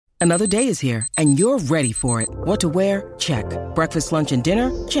Another day is here, and you're ready for it. What to wear? Check. Breakfast, lunch, and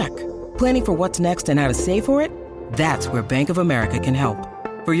dinner? Check. Planning for what's next and how to save for it? That's where Bank of America can help.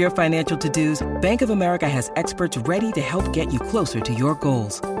 For your financial to-dos, Bank of America has experts ready to help get you closer to your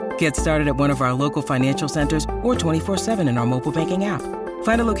goals. Get started at one of our local financial centers or 24/7 in our mobile banking app.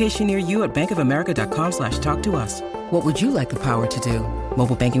 Find a location near you at bankofamerica.com/talktous. What would you like the power to do?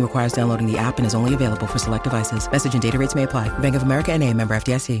 Mobile banking requires downloading the app and is only available for select devices. Message and data rates may apply. Bank of America N.A., member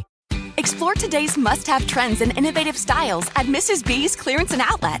FDIC. Explore today's must-have trends and innovative styles at Mrs. B's Clearance and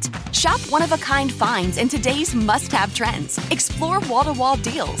Outlet. Shop one-of-a-kind finds in today's must-have trends. Explore wall-to-wall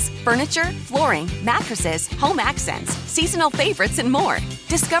deals, furniture, flooring, mattresses, home accents, seasonal favorites, and more.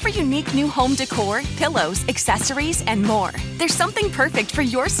 Discover unique new home decor, pillows, accessories, and more. There's something perfect for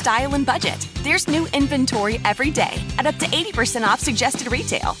your style and budget. There's new inventory every day at up to 80% off suggested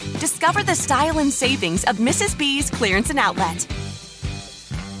retail. Discover the style and savings of Mrs. B's Clearance and Outlet.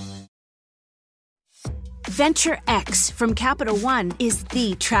 Venture X from Capital One is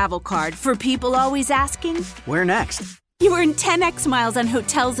the travel card for people always asking, where next? You earn 10x miles on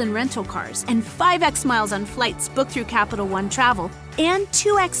hotels and rental cars, and 5x miles on flights booked through Capital One Travel, and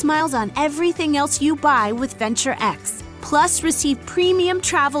 2x miles on everything else you buy with Venture X. Plus, receive premium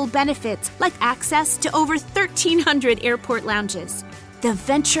travel benefits like access to over 1,300 airport lounges. The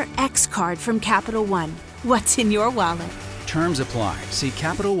Venture X card from Capital One. What's in your wallet? Terms apply. See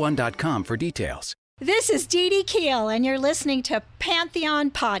CapitalOne.com for details. This is Dee Dee Keel, and you're listening to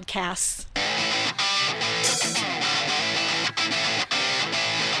Pantheon Podcasts.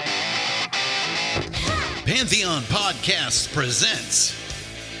 Pantheon Podcasts presents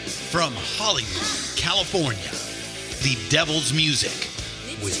from Hollywood, California, The Devil's Music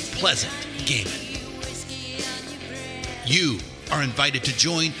with Pleasant Gehman. You are invited to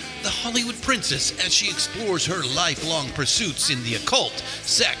join the Hollywood princess as she explores her lifelong pursuits in the occult,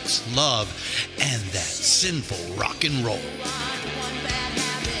 sex, love, and that sinful rock and roll.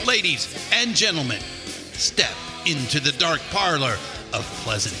 Ladies and gentlemen, step into the dark parlor of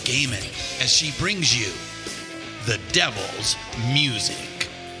Pleasant Gehman as she brings you The Devil's Music.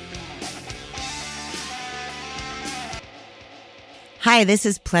 Hi, this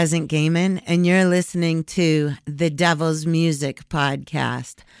is Pleasant Gehman, and you're listening to The Devil's Music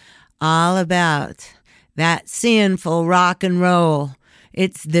podcast, all about that sinful rock and roll.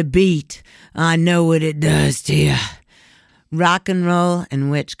 It's the beat. I know what it does to you. Rock and roll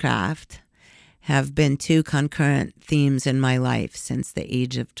and witchcraft have been two concurrent themes in my life since the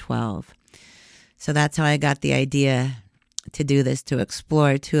age of 12. So that's how I got the idea to do this, to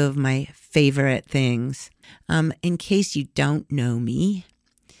explore two of my favorite things. In case you don't know me,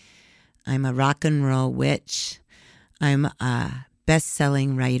 I'm a rock and roll witch. I'm a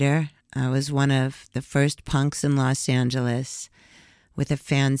best-selling writer. I was one of the first punks in Los Angeles with a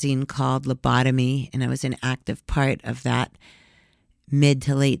fanzine called Lobotomy, and I was an active part of that mid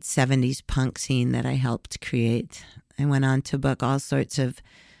to late 70s punk scene that I helped create. I went on to book all sorts of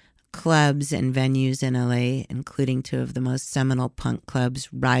clubs and venues in LA, including two of the most seminal punk clubs,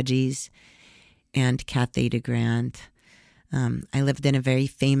 Raji's and Cathay de Grande. I lived in a very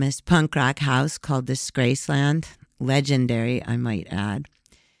famous punk rock house called Disgraceland. Legendary, I might add.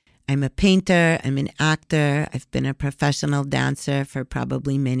 I'm a painter. I'm an actor. I've been a professional dancer for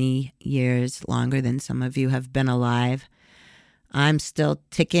probably many years, longer than some of you have been alive. I'm still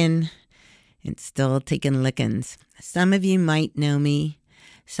ticking and still taking lickings. Some of you might know me.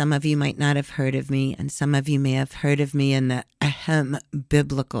 Some of you might not have heard of me, and some of you may have heard of me in the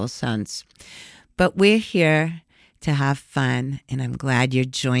biblical sense. But we're here to have fun, and I'm glad you're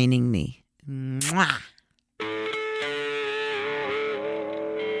joining me. Mwah!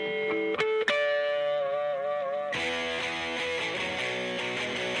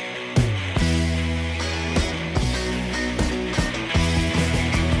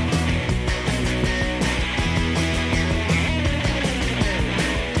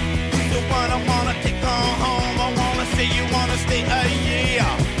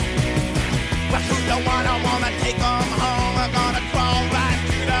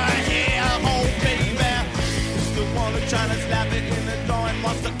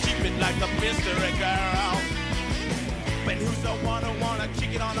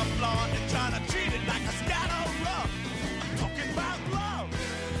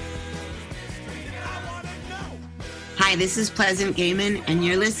 Hi, this is Pleasant Gehman, and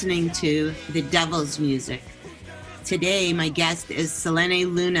you're listening to The Devil's Music. Today, my guest is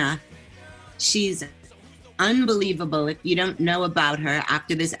Selene Luna. She's unbelievable. If you don't know about her,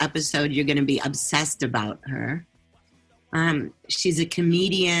 after this episode, you're going to be obsessed about her. She's a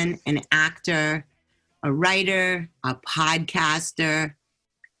comedian, an actor, a writer, a podcaster,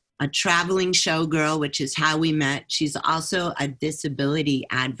 a traveling showgirl, which is how we met. She's also a disability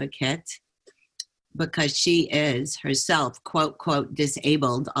advocate because she is herself, quote, quote,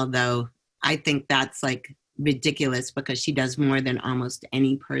 disabled, although I think that's like ridiculous because she does more than almost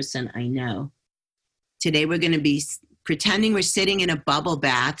any person I know. Today we're going to be pretending we're sitting in a bubble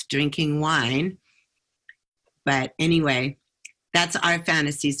bath drinking wine. But anyway, that's our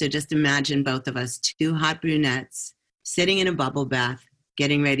fantasy. So just imagine both of us, two hot brunettes, sitting in a bubble bath,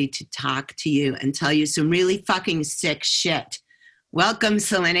 getting ready to talk to you and tell you some really fucking sick shit. Welcome,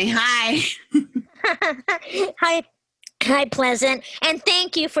 Selene. Hi. Hi, Pleasant. And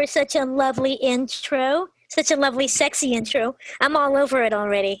thank you for such a lovely intro, such a lovely, sexy intro. I'm all over it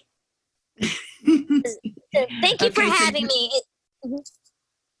already. Thank you for having me.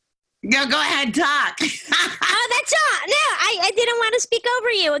 Go ahead, talk. Oh, that's all. No, I didn't want to speak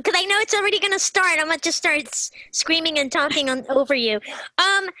over you because I know it's already going to start. I'm going to just start screaming and talking over you.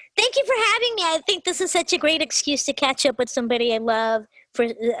 Thank you for having me. I think this is such a great excuse to catch up with somebody I love.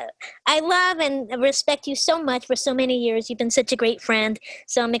 I love and respect you so much for so many years. You've been such a great friend.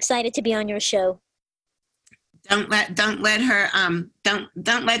 So I'm excited to be on your show. Don't let her don't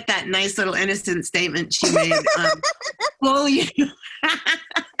let that nice little innocent statement she made fool you.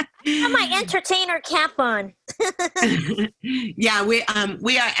 I have my entertainer cap on. Yeah, we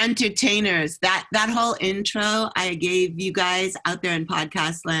are entertainers. That whole intro I gave you guys out there in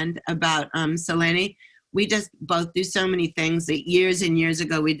podcast land about Selene, we just both do so many things that years and years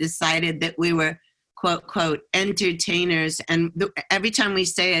ago we decided that we were quote quote entertainers, and every time we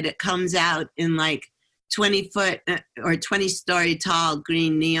say it, it comes out in like 20-foot or 20-story tall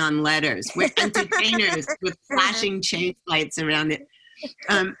green neon letters. We're entertainers with flashing change lights around it.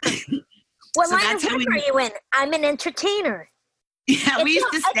 What so line of work are you in? I'm an entertainer. Yeah, we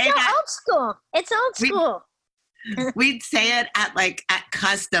used to say that. Old school. It's old school. We'd say it at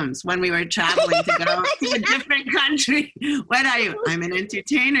customs when we were traveling to go to a different country. What are you? I'm an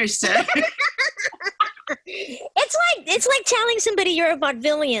entertainer, sir. It's like telling somebody you're a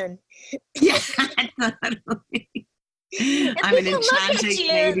vaudevillian. Yeah, totally. I'm an enchanting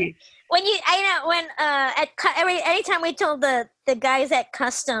lady. Anytime we told the guys at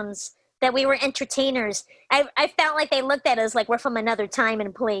customs that we were entertainers, I felt like they looked at us like we're from another time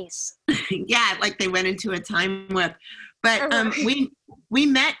and place. Yeah, like they went into a time warp. But we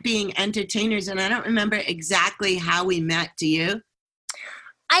met being entertainers, and I don't remember exactly how we met. Do you?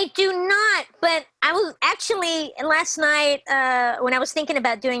 I do not, but I was actually last night when I was thinking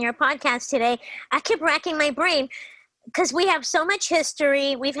about doing your podcast today, I kept racking my brain because we have so much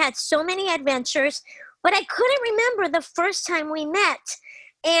history. We've had so many adventures, but I couldn't remember the first time we met.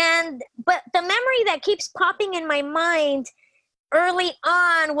 But the memory that keeps popping in my mind early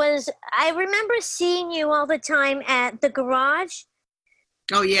on was I remember seeing you all the time at the garage.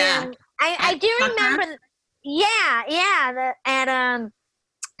 Oh, yeah. And I do remember. Yeah.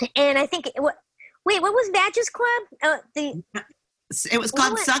 And I think, what was Badge's club? It was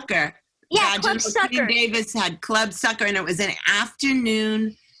Club Sucker. Yeah, Badge Club Sucker. Davis had Club Sucker, and it was an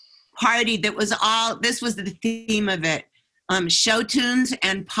afternoon party that was this was the theme of it, show tunes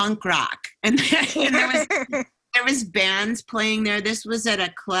and punk rock. And there was bands playing there. This was at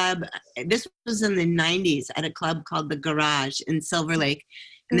a club. This was in the 90s at a club called The Garage in Silver Lake.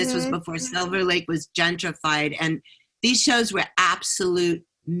 And this was before Silver Lake was gentrified. And these shows were absolute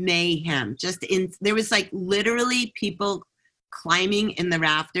mayhem. There was like literally people climbing in the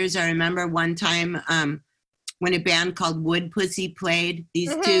rafters. I remember one time when a band called Wood Pussy played,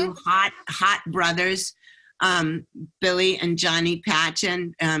 these two hot brothers, Billy and Johnny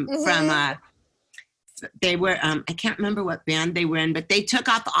Patchen from they were I can't remember what band they were in, but they took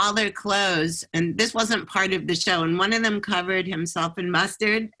off all their clothes, and this wasn't part of the show, and one of them covered himself in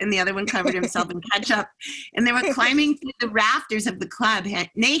mustard and the other one covered himself in ketchup, and they were climbing through the rafters of the club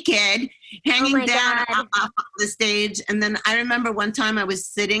naked, hanging down off the stage. And then I remember one time I was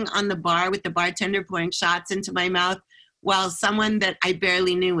sitting on the bar with the bartender pouring shots into my mouth while someone that I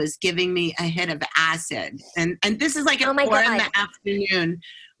barely knew was giving me a hit of acid, and this is like at 4 in the afternoon,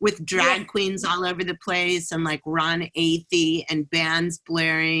 with drag queens all over the place and like Ron Athey and bands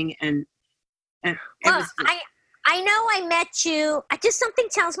blaring. And it was I know I met you. Just something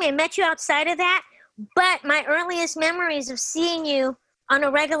tells me I met you outside of that. But my earliest memories of seeing you on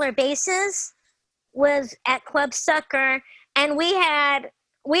a regular basis was at Club Sucker. And we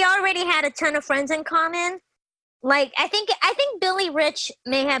already had a ton of friends in common. Like, I think Billy Rich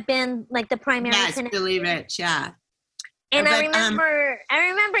may have been like the primary. Yes, Billy Rich, yeah. And I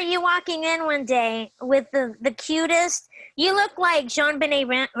remember you walking in one day with the cutest. You look like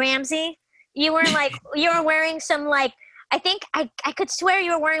Jean-Benet Ramsey. You were wearing some like I think I could swear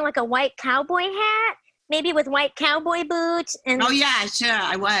you were wearing like a white cowboy hat, maybe with white cowboy boots. And oh yeah, sure,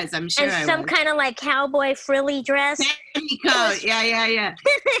 I was. I'm sure. And some kind of like cowboy frilly dress. Coat. Yeah.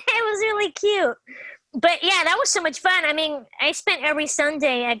 It was really cute. But yeah, that was so much fun. I mean, I spent every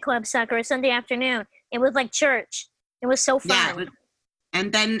Sunday at Club Sucker, Sunday afternoon. It was like church. It was so fun. Yeah.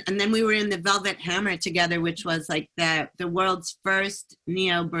 And then we were in the Velvet Hammer together, which was like the world's first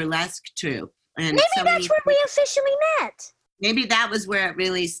neo burlesque troupe. And maybe that's where we officially met. Maybe that was where it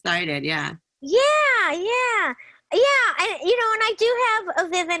really started. Yeah. Yeah. And I do have a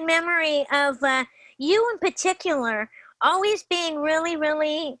vivid memory of you in particular always being really,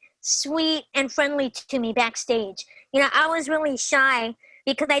 really sweet and friendly to me backstage. I was really shy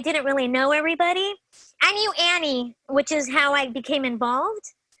because I didn't really know everybody. I knew Annie, which is how I became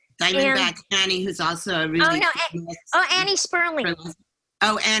involved. Diamondback Annie, who's also a really Annie Sperling.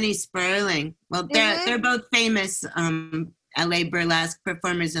 Annie Sperling. Well, they're both famous LA burlesque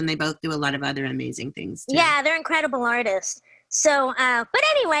performers, and they both do a lot of other amazing things too. Yeah, they're incredible artists. So, but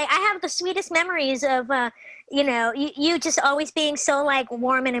anyway, I have the sweetest memories of you just always being so like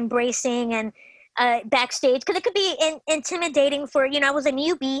warm and embracing and backstage, because it could be intimidating for I was a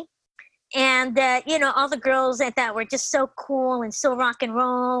newbie. And, all the girls I thought were just so cool and so rock and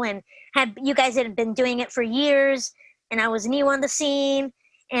roll, and you guys had been doing it for years, and I was new on the scene.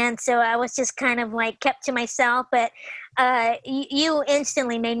 And so I was just kind of like kept to myself, but you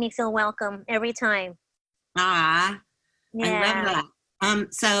instantly made me feel welcome every time. Ah, yeah. I love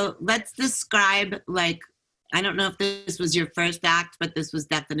that. So let's describe, like, I don't know if this was your first act, but this was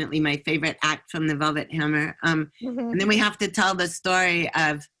definitely my favorite act from the Velvet Hammer. And then we have to tell the story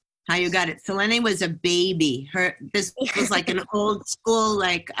of how you got it. Selene was a baby. This was like an old school,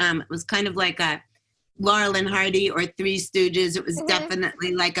 like, it was kind of like a Laurel and Hardy or Three Stooges. It was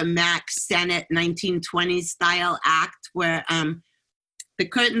definitely like a Mack Sennett 1920s style act where the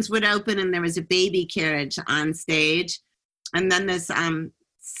curtains would open and there was a baby carriage on stage. And then this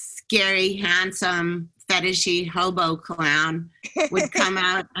scary, handsome, fetishy hobo clown would come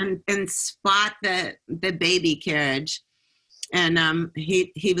out and spot the baby carriage. And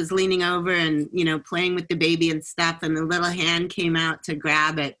he was leaning over and, playing with the baby and stuff, and the little hand came out to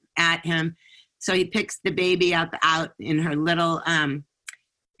grab it at him. So he picks the baby up out in her little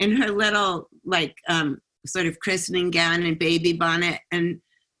like sort of christening gown and baby bonnet, and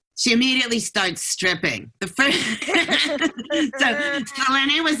she immediately starts stripping. So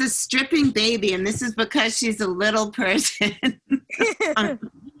Selene was a stripping baby, and this is because she's a little person.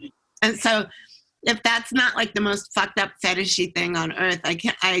 And so, if that's not like the most fucked up fetishy thing on earth,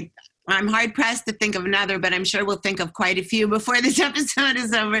 I'm hard pressed to think of another, but I'm sure we'll think of quite a few before this episode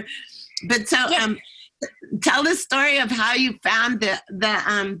is over. But so, tell the story of how you found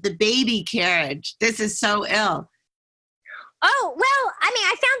the baby carriage. This is so ill. Oh, well, I mean,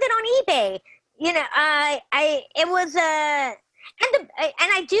 I found it on eBay. It was and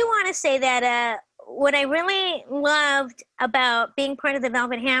I do want to say that what I really loved about being part of the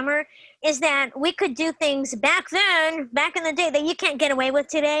Velvet Hammer is that we could do things back in the day, that you can't get away with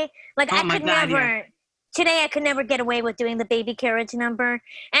today. Like, today I could never get away with doing the baby carriage number.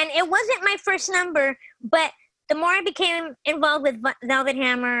 And it wasn't my first number, but the more I became involved with Velvet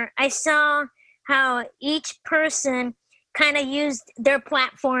Hammer, I saw how each person kind of used their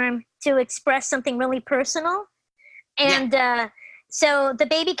platform to express something really personal. And so the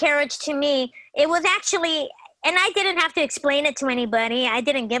baby carriage, to me, it was actually, and I didn't have to explain it to anybody. I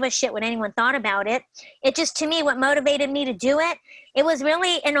didn't give a shit what anyone thought about it. It just, to me, what motivated me to do it, it was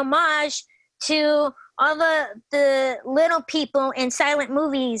really an homage to all the little people in silent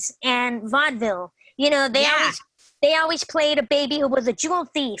movies and vaudeville. They always played a baby who was a jewel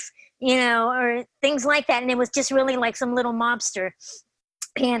thief, or things like that. And it was just really like some little mobster.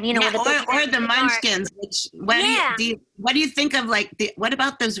 And, or the Munchkins. What do you think of, like, what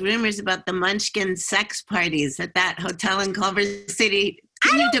about those rumors about the Munchkin sex parties at that hotel in Culver City?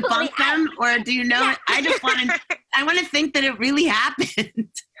 Can you debunk them, or do you know? I just I want to think that it really happened.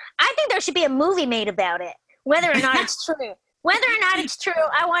 I think there should be a movie made about it, whether or not it's true. Whether or not it's true,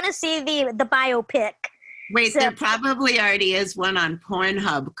 I want to see the biopic. Wait, there probably already is one on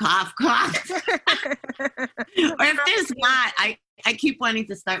Pornhub. Cough, cough. Or if there's not, I keep wanting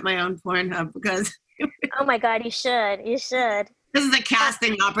to start my own Pornhub because... Oh my God, you should. You should. This is a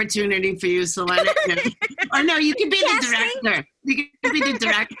casting opportunity for you, Selene. Or no, you can be the director. You can be the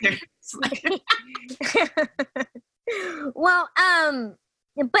director. Well,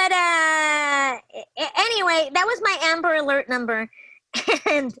 but anyway, that was my Amber Alert number.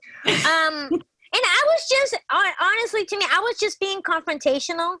 And I was just, honestly, to me, I was just being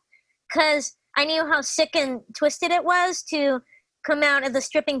confrontational because I knew how sick and twisted it was to come out as a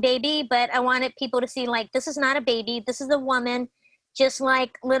stripping baby, but I wanted people to see, like, this is not a baby. This is a woman, just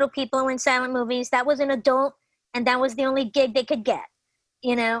like little people in silent movies. That was an adult, and that was the only gig they could get,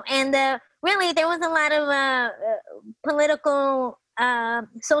 you know. And really, there was a lot of political,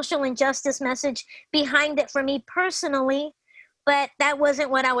 social injustice message behind it for me personally, but that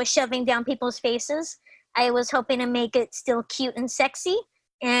wasn't what I was shoving down people's faces. I was hoping to make it still cute and sexy,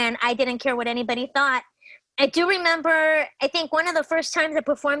 and I didn't care what anybody thought. I do remember, I think one of the first times I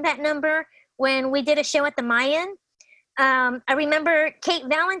performed that number when we did a show at the Mayan. I remember Kate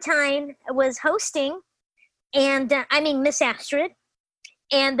Valentine was hosting, and Miss Astrid,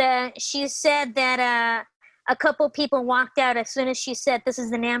 and she said that a couple people walked out as soon as she said, "This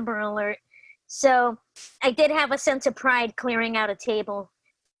is an Amber Alert." So I did have a sense of pride clearing out a table.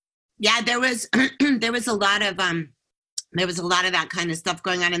 Yeah, there was there was a lot of that kind of stuff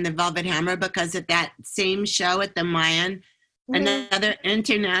going on in the Velvet Hammer, because at that same show at the Mayan, another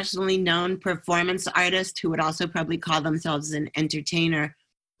internationally known performance artist who would also probably call themselves an entertainer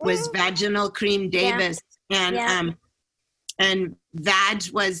was Vaginal Cream Davis. Yeah. And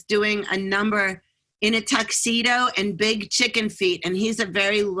Vag was doing a number in a tuxedo and big chicken feet. And he's a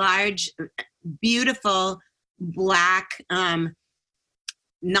very large, beautiful, black,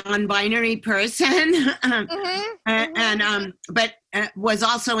 non-binary person, but was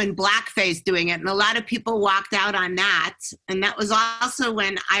also in blackface doing it. And a lot of people walked out on that. And that was also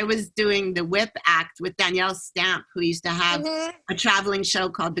when I was doing the Whip act with Danielle Stamp, who used to have a traveling show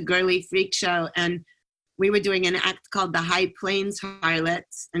called The Girly Freak Show. And we were doing an act called The High Plains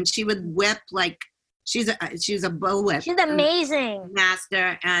Harlots. And she would whip like, she's a bullwhip. She's amazing.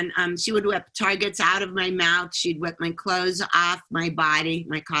 Master. And she would whip targets out of my mouth. She'd whip my clothes off my body,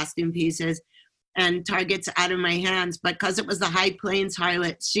 my costume pieces, and targets out of my hands. But because it was the High Plains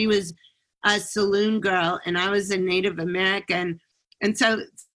Harlot, she was a saloon girl and I was a Native American. And so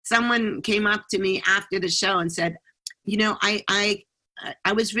someone came up to me after the show and said, you know, I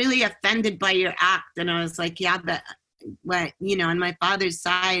was really offended by your act. And I was like, yeah, but what, you know, on my father's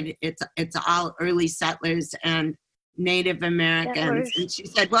side, it's all early settlers and Native Americans. And she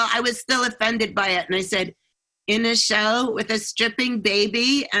said, well, I was still offended by it. And I said, in a show with a stripping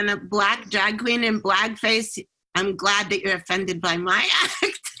baby and a black drag queen in blackface, I'm glad that you're offended by my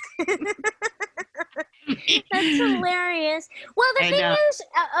act. That's hilarious. Well, the thing is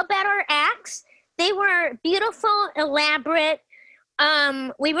about our acts, they were beautiful, elaborate.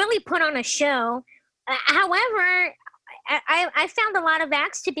 We really put on a show. However, I found a lot of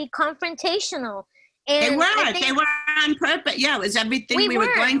acts to be confrontational. And they were on purpose. Yeah, it was everything we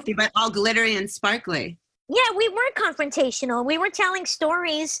were going through, but all glittery and sparkly. Yeah, we were confrontational. We were telling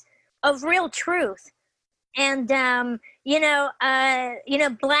stories of real truth. And, blackface,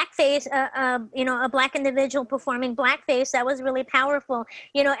 a black individual performing blackface, that was really powerful.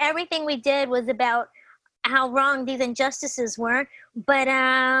 You know, everything we did was about how wrong these injustices were. But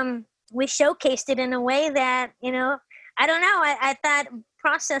we showcased it in a way that, you know, I don't know, I thought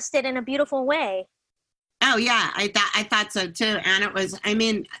processed it in a beautiful way. Oh, yeah, I thought so, too. And it was, I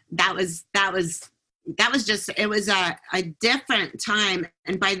mean, that was just, it was a different time.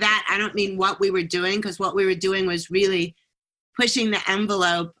 And by that, I don't mean what we were doing, because what we were doing was really pushing the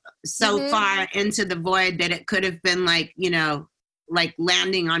envelope so far into the void that it could have been like, you know, like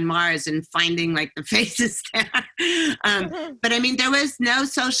landing on Mars and finding like the faces there. But I mean, there was no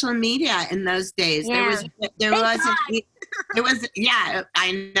social media in those days. Yeah. Yeah,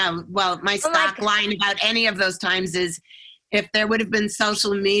 I know. Well, my stock line about any of those times is, if there would have been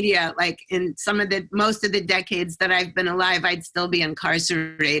social media, like in most of the decades that I've been alive, I'd still be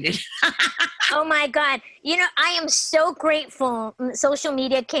incarcerated. Oh my God. You know, I am so grateful social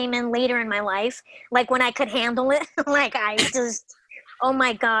media came in later in my life, like when I could handle it. Like I just, oh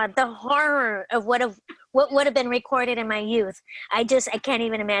my God, the horror of what would have been recorded in my youth. I can't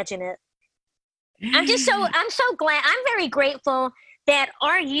even imagine it. I'm so glad. I'm very grateful that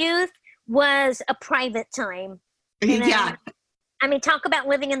our youth was a private time. You know? Yeah. I mean, talk about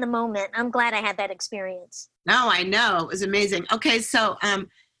living in the moment. I'm glad I had that experience. No, I know. It was amazing. Okay, so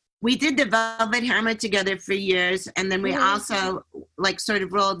we did the Velvet Hammer together for years, and then we also like sort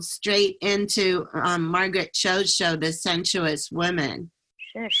of rolled straight into Margaret Cho's show, The Sensuous Women.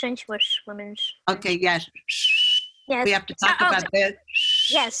 Sure, Sensuous Women. Okay, yes. Yes. We have to talk about this.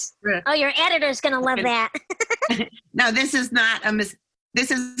 Yes. Oh, your editor's going to love that. No, this is not this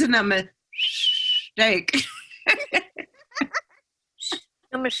isn't a mistake.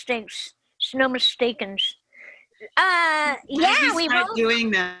 No mistakes. No mistakens. Yeah, we rolled doing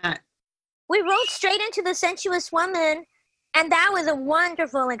that. We rolled straight into The Sensuous Woman, And that was a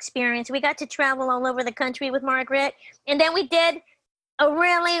wonderful experience. We got to travel all over the country with Margaret. And then we did a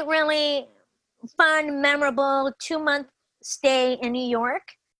really, really fun, memorable 2-month stay in New York.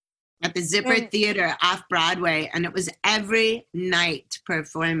 At the Zipper Theater off Broadway. And it was every night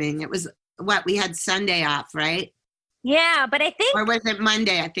performing. It was we had Sunday off, right? Yeah, but I think... Or was it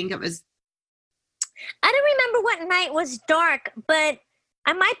Monday? I think it was... I don't remember what night was dark, but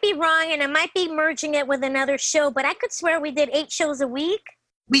I might be wrong and I might be merging it with another show, but I could swear we did 8 shows a week.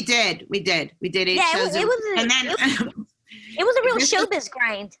 We did 8 shows a week. It was a real showbiz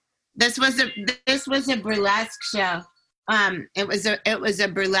grind. This was a burlesque show. It was a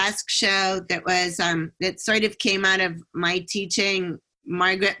burlesque show that was that sort of came out of my teaching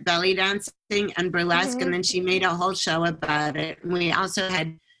Margaret belly dancing and burlesque, and then she made a whole show about it. And we also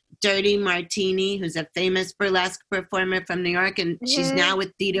had Dirty Martini, who's a famous burlesque performer from New York, and she's now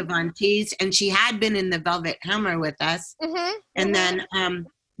with Dita Von Teese, and she had been in the Velvet Hammer with us. And then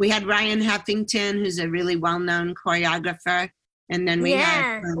we had Ryan Heffington, who's a really well-known choreographer, and then we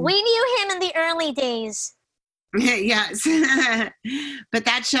had... we knew him in the early days. Yes. But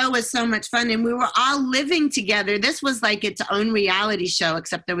that show was so much fun, and we were all living together. This was like its own reality show,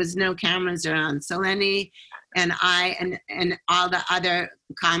 except there was no cameras around. Selene and I and all the other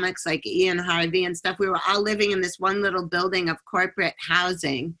comics like Ian Harvey and stuff, we were all living in this one little building of corporate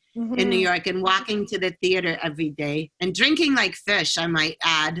housing in New York and walking to the theater every day and drinking like fish, I might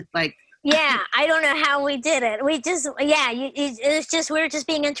add. Like, yeah, I don't know how we did it. We just, we were just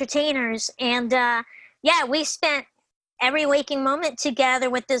being entertainers. And we spent every waking moment together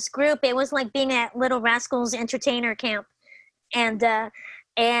with this group. It was like being at Little Rascals entertainer camp.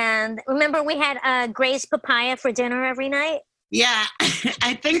 And remember we had Gray's Papaya for dinner every night? Yeah,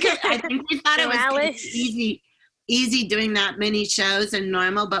 I think we thought it was easy doing that many shows and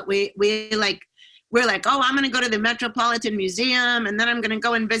normal, but we're like, oh, I'm going to go to the Metropolitan Museum, and then I'm going to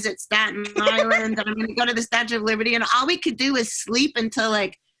go and visit Staten Island, and I'm going to go to the Statue of Liberty, and all we could do was sleep until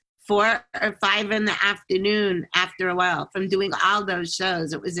like 4 or 5 in the afternoon after a while from doing all those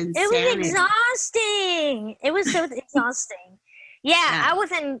shows. It was insane. It was exhausting. It was so exhausting. Yeah, I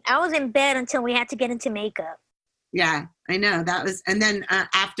was in bed until we had to get into makeup. Yeah, I know. That was, and then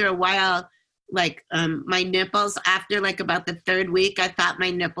after a while, like my nipples, after like about the 3rd week, I thought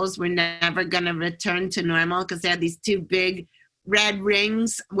my nipples were never going to return to normal because they had these 2 big red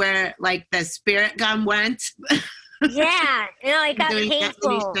rings where like the spirit gum went. Yeah, it got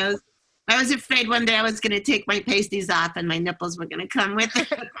painful. I was afraid one day I was going to take my pasties off and my nipples were going to come with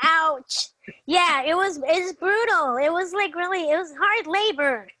it. Ouch. Yeah, it's brutal. It was like really, it was hard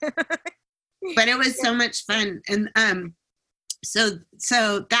labor. But it was so much fun. And so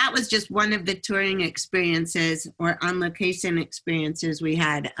that was just one of the touring experiences or on location experiences we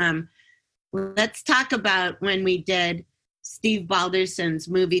had. Let's talk about when we did Steve Balderson's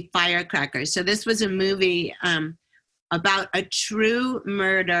movie Firecracker. So this was a movie about a true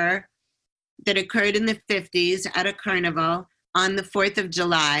murder that occurred in the 50s at a carnival on the 4th of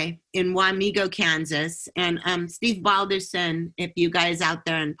July in Wamego, Kansas. And Steve Balderson, if you guys out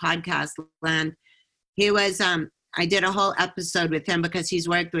there in podcast land, he was, I did a whole episode with him because he's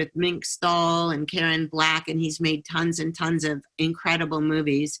worked with Mink Stoll and Karen Black, and he's made tons and tons of incredible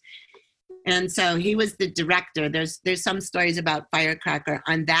movies. And so he was the director. There's some stories about Firecracker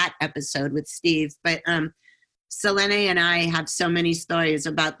on that episode with Steve, but Selene and I have so many stories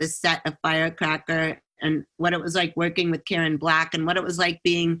about the set of Firecracker and what it was like working with Karen Black and what it was like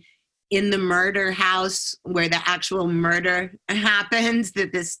being in the murder house where the actual murder happens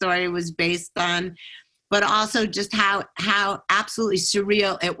that this story was based on, but also just how absolutely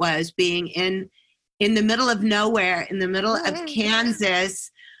surreal it was being in the middle of nowhere, in the middle of Kansas,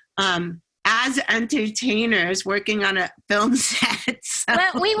 as entertainers working on a film set. So.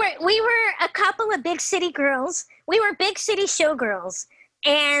 Well, we were a couple of big city girls. We were big city showgirls.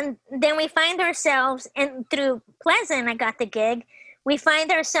 And then we find ourselves, and through Pleasant, I got the gig. We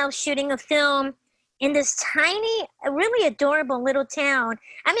find ourselves shooting a film in this tiny, really adorable little town.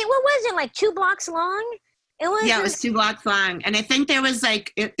 I mean, what was it, like 2 blocks long? It was 2 blocks long. And I think there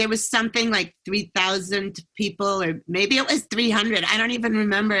was something like 3,000 people, or maybe it was 300. I don't even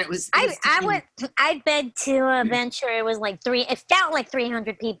remember. I'd beg to venture it was like it felt like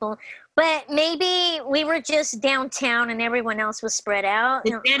 300 people, but maybe we were just downtown and everyone else was spread out.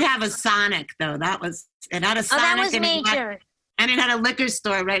 It did have a Sonic though. It had a Sonic. Oh, that was major. And it had a liquor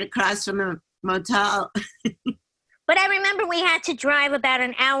store right across from the motel. But I remember we had to drive about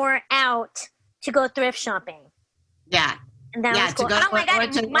an hour out to go thrift shopping. Yeah. And that was cool. Oh my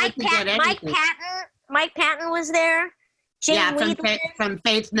God, Mike Patton was there. From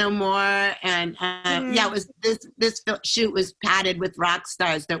Faith No More, and it was this shoot was padded with rock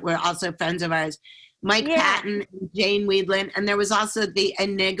stars that were also friends of ours, Mike Patton and Jane Wiedlin, and there was also the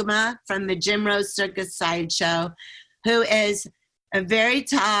Enigma from the Jim Rose Circus Sideshow, who is a very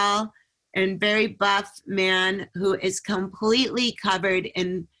tall and very buff man who is completely covered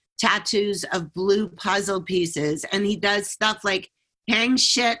in tattoos of blue puzzle pieces, and he does stuff like hang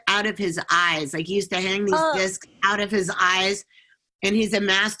shit out of his eyes. Like he used to hang these discs out of his eyes, and he's a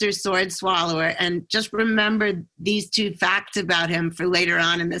master sword swallower. And just remember these two facts about him for later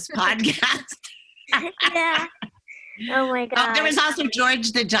on in this podcast. Yeah. Oh my God. There was also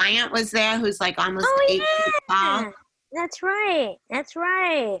George the Giant was there, who's like almost 8 feet tall. That's right.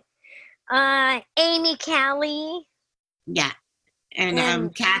 Amy Callie. Yeah.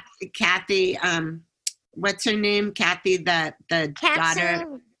 And Kathy, what's her name? Kathy, the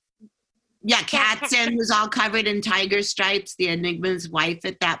daughter. Yeah, Katzen, who's all covered in tiger stripes. The Enigma's wife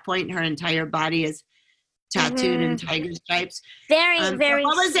at that point, her entire body is tattooed in tiger stripes. Very.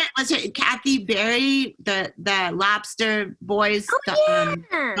 What was it? Was it Kathy Berry, the Lobster Boy's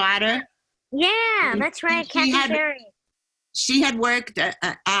daughter? Yeah, that's right, Kathy Berry. She had worked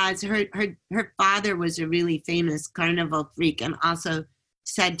as her father was a really famous carnival freak and also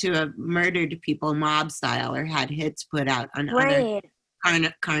said to have murdered people mob style or had hits put out on other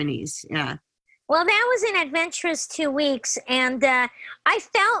carnies. Yeah. Well, that was an adventurous 2 weeks, and I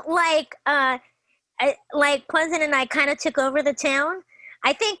felt like Pleasant and I kind of took over the town.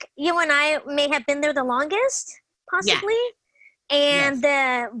 I think you and I may have been there the longest, possibly. Yeah. And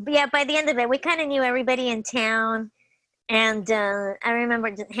by the end of it, we kind of knew everybody in town. And I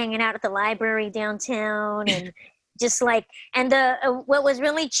remember hanging out at the library downtown, and just like, and what was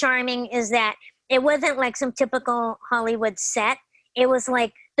really charming is that it wasn't like some typical Hollywood set. It was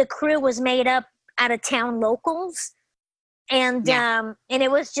like the crew was made up out of town locals, and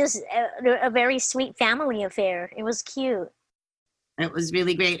it was just a very sweet family affair. It was cute. It was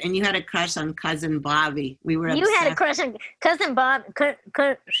really great. And you had a crush on Cousin Bobby. You had a crush on Cousin Bob.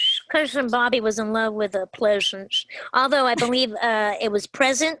 Cousin Bobby was in love with Pleasance. Although I believe it was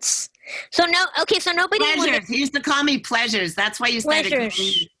Presence. So nobody. Pleasures. He used to call me Pleasures. That's why you started calling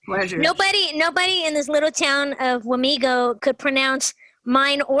me Pleasures. Nobody in this little town of Wamego could pronounce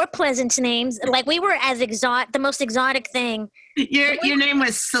mine or Pleasant's names. Like we were the most exotic thing. Your name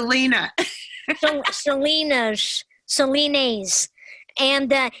was Selena. Selena's. And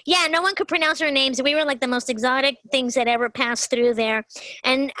no one could pronounce our names. We were like the most exotic things that ever passed through there.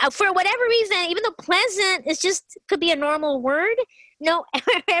 And for whatever reason, even though Pleasant could be a normal word, no,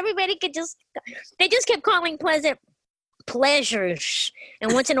 everybody they just kept calling Pleasant Pleasures.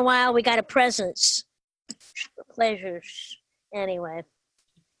 And once in a while, we got a Presence. Pleasures. Anyway.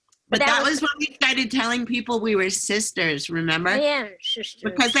 But that was when we started telling people we were sisters, remember? Yeah, sisters.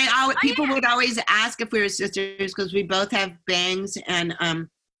 Because people would always ask if we were sisters because we both have bangs and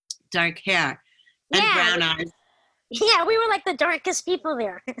dark hair and brown eyes. Yeah, we were like the darkest people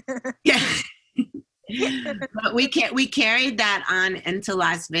there. Yeah. But we carried that on into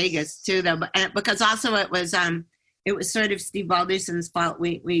Las Vegas too, though, because also it was sort of Steve Balderson's fault.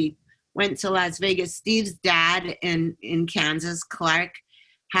 We went to Las Vegas. Steve's dad in Kansas, Clark,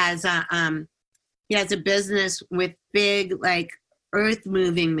 has he has a business with big like earth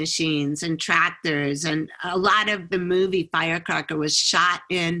moving machines and tractors, and a lot of the movie Firecracker was shot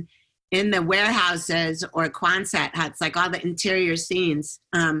in the warehouses or Quonset huts. Like all the interior scenes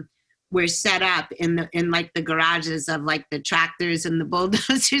were set up in like the garages of like the tractors and the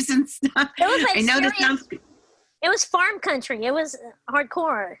bulldozers and stuff. It was like it was farm country. It was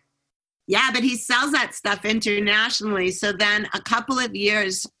hardcore. Yeah, but he sells that stuff internationally. So then a couple of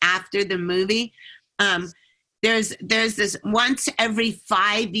years after the movie, there's this once every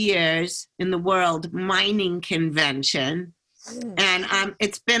 5 years in the world mining convention. And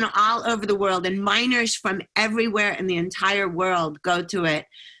it's been all over the world, and miners from everywhere in the entire world go to it.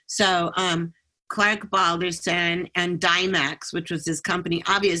 So Clark Balderson and Dimex, which was his company,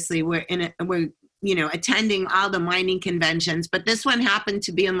 obviously were attending all the mining conventions, but this one happened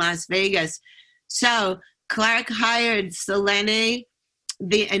to be in Las Vegas. So Clark hired Selene,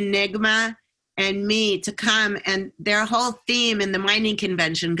 the Enigma, and me to come, and their whole theme in the mining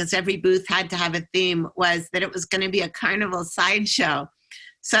convention, because every booth had to have a theme, was that it was going to be a carnival sideshow.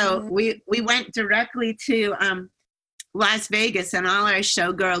 So we went directly to Las Vegas in all our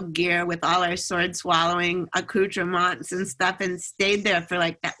showgirl gear with all our sword swallowing accoutrements and stuff, and stayed there for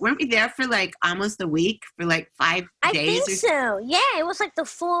like that. Weren't we there for like almost a week, for like 5 days? I think so. Yeah, it was like the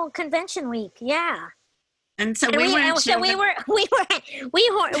full convention week. Yeah. And so we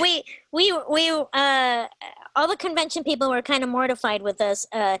all the convention people were kind of mortified with us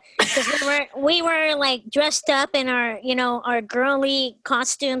because we were like dressed up in our, our girly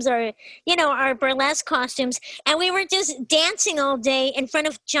costumes or, our burlesque costumes. And we were just dancing all day in front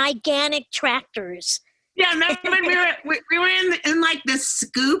of gigantic tractors. Yeah, remember when we were in like the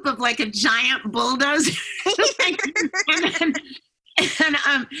scoop of like a giant bulldozer,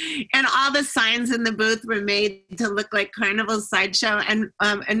 and all the signs in the booth were made to look like Carnival Sideshow. And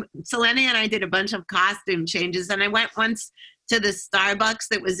Selene and I did a bunch of costume changes. And I went once to the Starbucks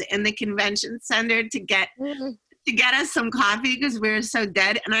that was in the convention center to get us some coffee because we were so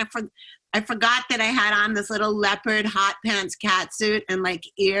dead. And I forgot that I had on this little leopard hot pants catsuit and like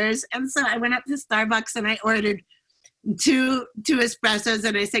ears. And so I went up to Starbucks and I ordered two espressos.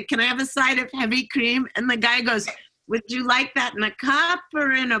 And I said, "Can I have a side of heavy cream?" And the guy goes, "Would you like that in a cup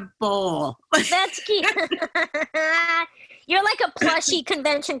or in a bowl?" That's cute. You're like a plushy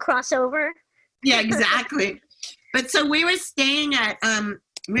convention crossover. Yeah, exactly. But so we were staying at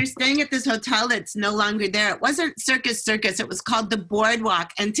this hotel that's no longer there. It wasn't Circus. It was called the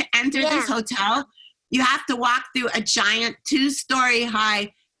Boardwalk. And to enter this hotel, you have to walk through a giant 2-story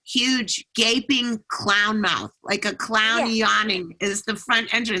high, huge gaping clown mouth, like a clown yawning is the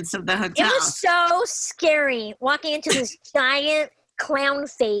front entrance of the hotel. It was so scary walking into this giant clown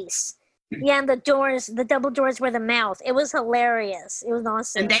face. Yeah, and the double doors were the mouth. It was hilarious. It was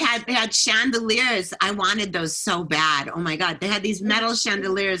awesome. And they had chandeliers. I wanted those so bad. Oh my God. They had these metal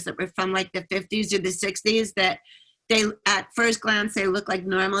chandeliers that were from like the 50s or the 60s that they, at first glance, they look like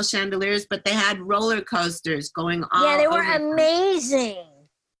normal chandeliers, but they had roller coasters going all over. Yeah, they were amazing.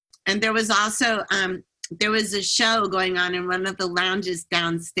 And there was also, there was a show going on in one of the lounges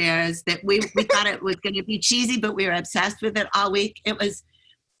downstairs that we thought it was going to be cheesy, but we were obsessed with it all week.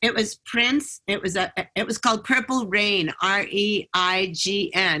 It was Prince. It was called Purple Rain, REIGN.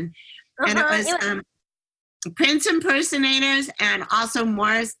 And it was Prince impersonators and also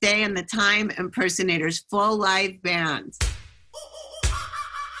Morris Day and the Time impersonators, full live bands.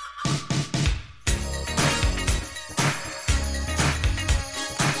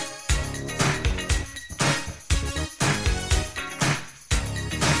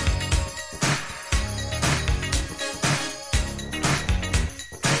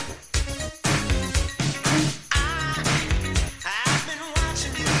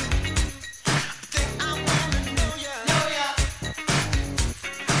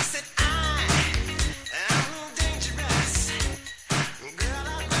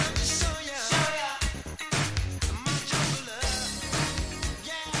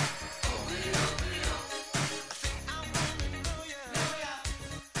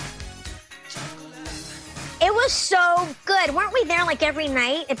 It was so good. Weren't we there like every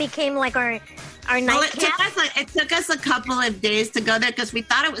night? It became like our nightcap. It took us a couple of days to go there because we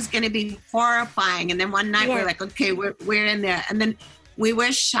thought it was going to be horrifying. And then one night we were like, okay, we're in there. And then we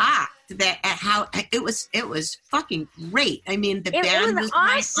were shocked at how it was fucking great. I mean, the band was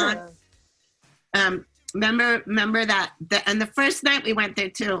awesome. Remember that and the first night we went there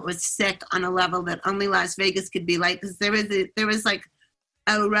too, it was sick on a level that only Las Vegas could be like, because there was like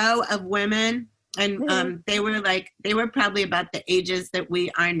a row of women. And they were probably about the ages that we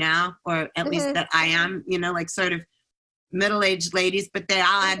are now, or at least that I am, like sort of middle-aged ladies, but they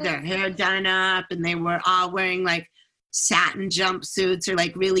all had their hair done up and they were all wearing like satin jumpsuits or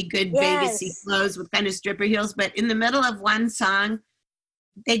like really good Vegas-y clothes with kind of stripper heels. But in the middle of one song,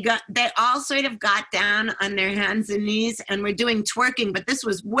 they all sort of got down on their hands and knees and were doing twerking, but this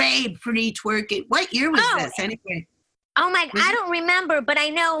was way pre-twerking. What year was this anyway? Oh my! I don't remember, but I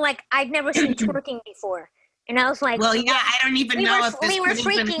know like I've never seen twerking before, and I was like, "Well, yeah, I don't even know if this we were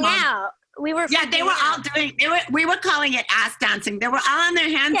freaking out. We were, yeah, they were all doing. We were calling it ass dancing. They were all on their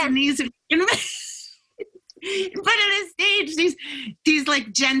hands and knees, in front of the stage. These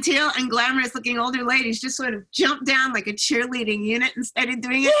like genteel and glamorous looking older ladies just sort of jumped down like a cheerleading unit and started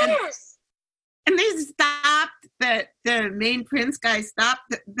doing it. Yes. And they stopped the main Prince guy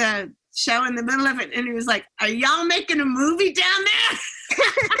stopped the show in the middle of it, and he was like, "Are y'all making a movie down there?"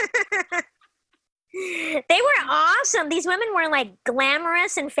 They were awesome. These women were like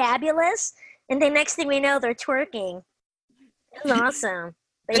glamorous and fabulous, and the next thing we know, they're twerking. It was awesome.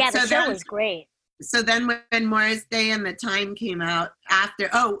 But yeah, the show was great. So then when Morris Day and the Time came out after,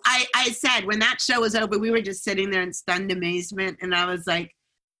 I said when that show was over, we were just sitting there in stunned amazement, and I was like,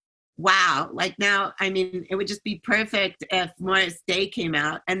 wow, like now, I mean, it would just be perfect if Morris Day came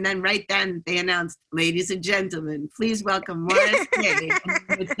out. And then right then they announced, ladies and gentlemen, please welcome Morris Day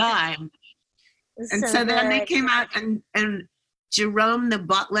and the Time. And so then they came out and Jerome the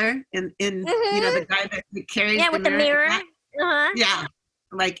butler in the guy that carries with the mirror. Yeah,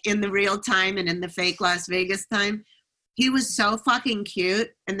 like in the real time and in the fake Las Vegas time. He was so fucking cute.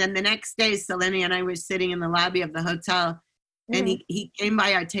 And then the next day, Selene and I were sitting in the lobby of the hotel, and he came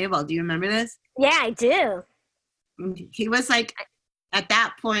by our table. Do you remember this? Yeah, I do. He was like, at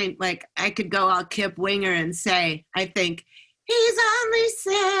that point, like I could go all Kip Winger and say, I think, he's only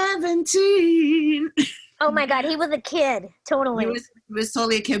 17. Oh my God, he was a kid, totally. He was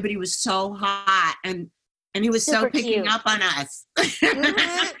totally a kid, but he was so hot, and he was super so picking up on us.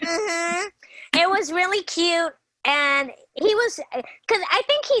 It was really cute, and he was, because I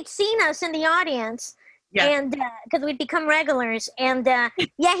think he'd seen us in the audience, and because we'd become regulars, and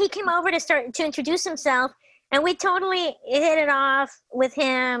he came over to introduce himself, and we totally hit it off with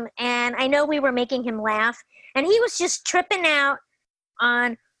him, and I know we were making him laugh, and he was just tripping out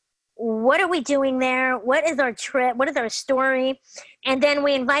on, what are we doing there? What is our trip? What is our story? And then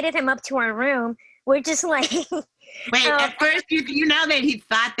we invited him up to our room. We're just like, wait. At first, you know that he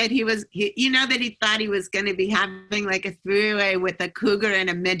thought that he was going to be having like a three-way with a cougar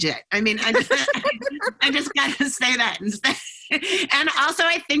and a midget. I mean, I just got to say that instead. And also,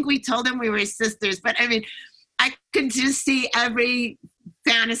 I think we told him we were sisters. But I mean, I could just see every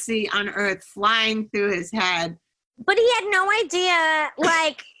fantasy on earth flying through his head. But he had no idea.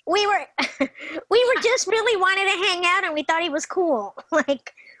 Like we were just really wanted to hang out, and we thought he was cool.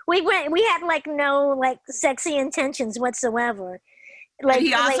 Like we had like no like sexy intentions whatsoever. Like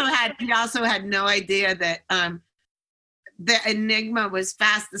he also had no idea that the Enigma was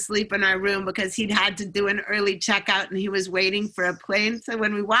fast asleep in our room because he'd had to do an early checkout and he was waiting for a plane. So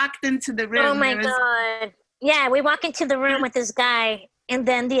when we walked into the room, oh my God, yeah, we walk into the room with this guy. And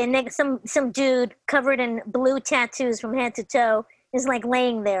then some dude covered in blue tattoos from head to toe is like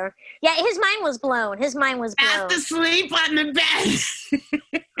laying there. Yeah, his mind was blown. Fast asleep on the bed.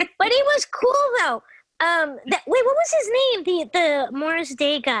 But he was cool though. Wait, what was his name? The Morris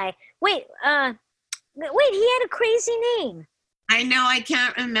Day guy. Wait, he had a crazy name. I know, I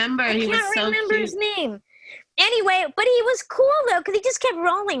can't remember. I can't remember his name. Anyway, but he was cool though because he just kept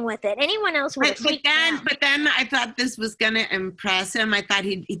rolling with it. Anyone else would have freaked out. But then I thought this was gonna impress him. I thought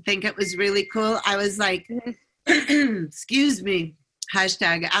he'd think it was really cool. I was like, excuse me,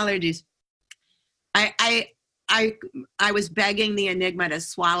 #allergies. I was begging the Enigma to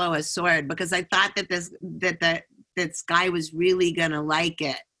swallow a sword because I thought that this guy was really gonna like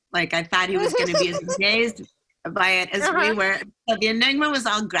it. Like I thought he was gonna be as amazed by it as we were. So the Enigma was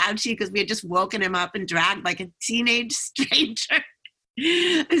all grouchy because we had just woken him up and dragged like a teenage stranger,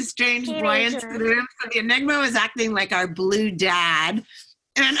 a strange boy into the room. So the Enigma was acting like our blue dad.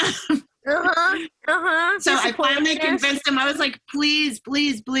 And so I finally convinced him. I was like, please,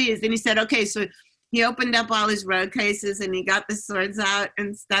 please, please. And he said, okay. So he opened up all his road cases and he got the swords out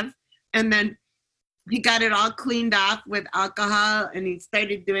and stuff. And then he got it all cleaned off with alcohol and he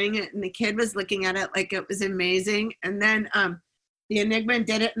started doing it. And the kid was looking at it like it was amazing. And then the Enigma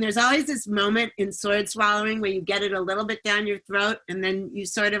did it. And there's always this moment in sword swallowing where you get it a little bit down your throat and then you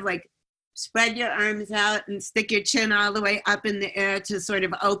sort of like spread your arms out and stick your chin all the way up in the air to sort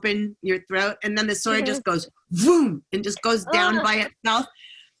of open your throat. And then the sword just goes boom and just goes down by itself.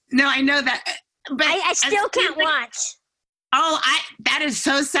 No, I know that. But I still can't watch. Oh, that is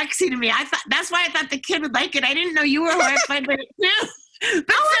so sexy to me. I thought that's why I thought the kid would like it. I didn't know you were horrified with it too.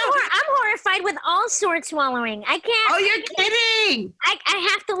 But I'm horrified with all sword swallowing. I can't. Oh, you're kidding. I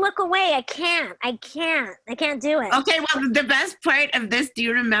have to look away. I can't do it. Okay, well, the best part of this, do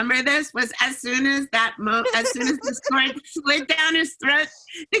you remember this? Was as soon as the sword slid down his throat,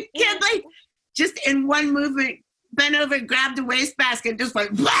 the kid like just in one movement bent over, grabbed a wastebasket, just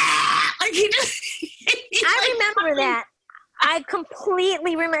like, blah! Like he just. I remember that. I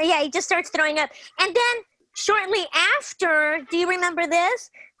completely remember. Yeah, he just starts throwing up. And then shortly after, do you remember this?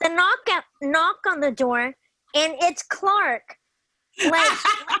 The knock on the door, and it's Clark. Like,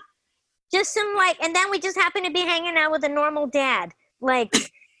 just some like, and then we just happen to be hanging out with a normal dad. Like,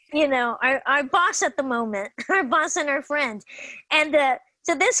 you know, our boss at the moment, our boss and our friend. And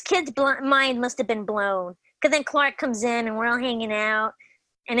so this kid's mind must have been blown. Because then Clark comes in, and we're all hanging out.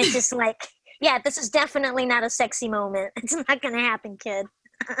 And it's just like, yeah, this is definitely not a sexy moment. It's not going to happen, kid.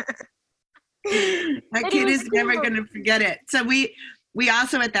 My kid is never going to forget it. So we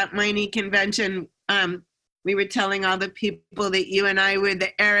also at that Miney convention, we were telling all the people that you and I were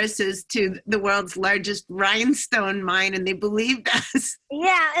the heiresses to the world's largest rhinestone mine, and they believed us.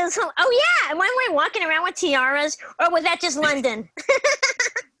 Yeah. And so, and when we were walking around with tiaras, or was that just London?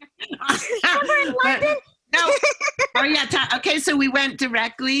 Remember in London? No. Oh yeah. Okay, so we went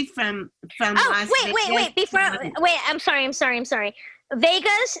directly from. Oh, wait! I'm sorry.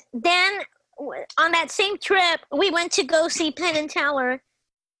 Vegas. Then on that same trip, we went to go see Penn and Teller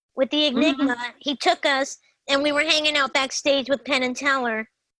with the Enigma. Mm-hmm. He took us, and we were hanging out backstage with Penn and Teller.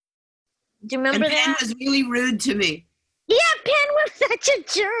 Do you remember that? Penn was really rude to me. Yeah, Penn was such a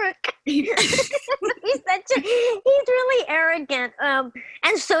jerk. He's really arrogant and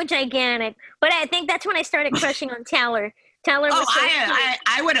so gigantic. But I think that's when I started crushing on Teller. Teller was so cute.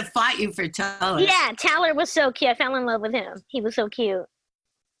 I would have fought you for Teller. Yeah, Teller was so cute. I fell in love with him. He was so cute.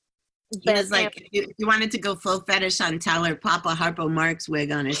 He was like, if you wanted to go full fetish on Teller, pop a Harpo Marx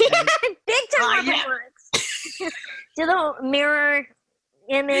wig on his head. Big time Harpo Marx. Do the whole mirror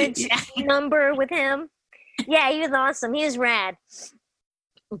image number with him. Yeah, he was awesome. He was rad.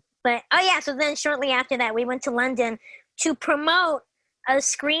 But, so then shortly after that, we went to London to promote a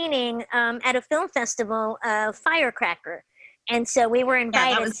screening at a film festival of Firecracker. And so we were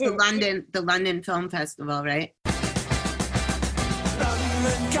invited that was the London Film Festival, right?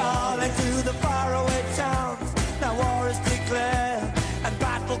 London calling to the faraway towns. Now war is declared and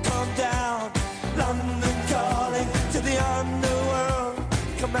battle come down. London calling to the underworld.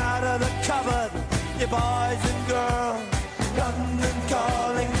 Come out of the cupboard, you boys and girls. London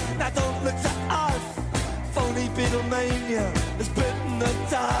calling, now don't look to us. Phony Beatlemania has bitten the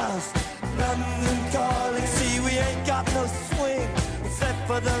dust. London calling, see we ain't got no swing except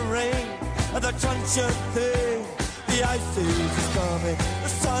for the ring of the truncheon thing. The ice age is coming, the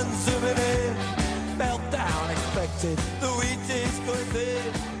sun's zooming in. Meltdown expected, the wheat is going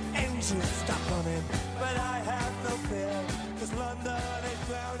thin. Engines stop running, but I have no fear, 'cause London is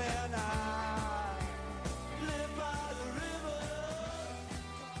drowning.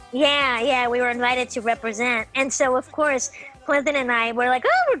 Yeah, we were invited to represent. And so, of course, Clinton and I were like,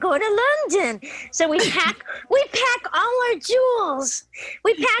 we're going to London. So we pack all our jewels.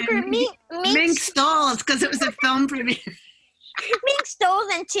 We pack our mink stoles, because it was a film premiere. Mink stoles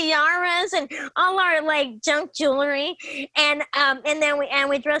and tiaras and all our like junk jewelry. And then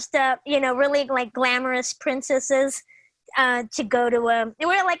we dressed up, really like glamorous princesses to go to and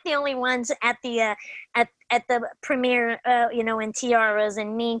we're like the only ones at the premiere, in tiaras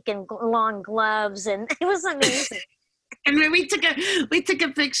and mink and long gloves, and it was amazing. And when we took a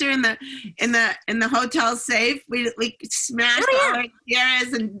picture in the hotel safe, we smashed all our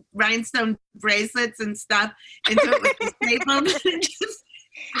tiaras and rhinestone bracelets and stuff into it with the safe.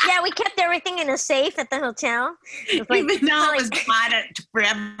 Yeah, we kept everything in a safe at the hotel. Even though it was bought at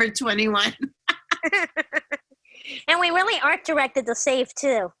Forever 21. And we really art directed the safe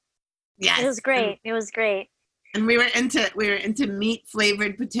too. Yes. It was great. It was great. And we were into meat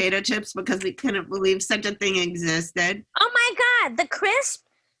flavored potato chips because we couldn't believe such a thing existed. Oh my God, the crisp.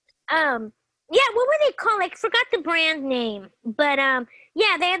 What were they called? I forgot the brand name, but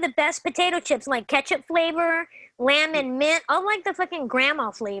they had the best potato chips, like ketchup flavor, lamb and mint, all like the fucking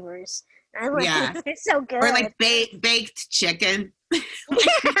grandma flavors. They're so good. Or like baked chicken. Yeah.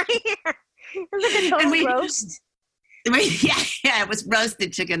 It was like a total roast. Yeah, it was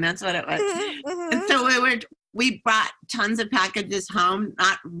roasted chicken. That's what it was. Mm-hmm. And so we brought tons of packages home,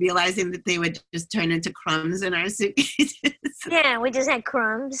 not realizing that they would just turn into crumbs in our suitcases. Yeah, we just had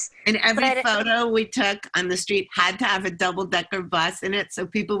crumbs. And every photo we took on the street had to have a double-decker bus in it, so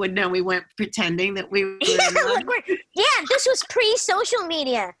people would know we weren't pretending that we were. This was pre-social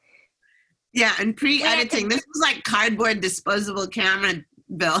media. Yeah, and pre-editing. This was like cardboard disposable camera,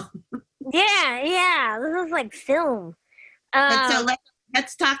 Bill. Yeah, this was like film. So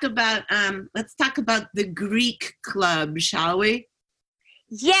let's talk about the Greek Club, shall we?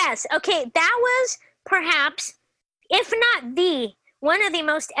 Yes. Okay, that was perhaps, if not one of the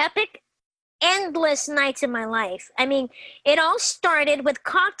most epic, endless nights of my life. I mean, it all started with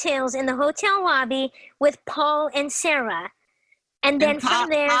cocktails in the hotel lobby with Paul and Sarah. And then from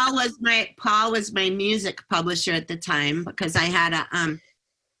there, Paul was my music publisher at the time, because I had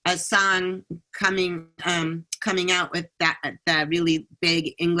a song coming out with the really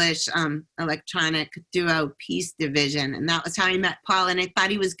big English electronic duo Peace Division, and that was how I met Paul. And I thought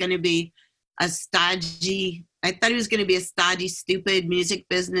he was going to be a stodgy, stupid music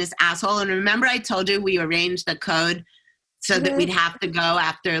business asshole. And remember, I told you we arranged the code so that we'd have to go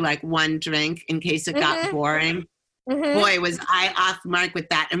after like one drink in case it got boring. Mm-hmm. Boy, was I off mark with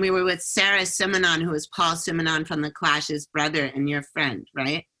that. And we were with Sarah Simonon, who was Paul Simonon from the Clash's brother and your friend,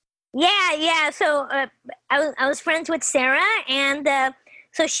 right? Yeah. So I was friends with Sarah, and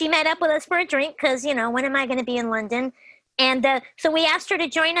so she met up with us for a drink because, when am I going to be in London? And so we asked her to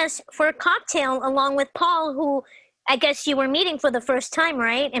join us for a cocktail along with Paul, who I guess you were meeting for the first time,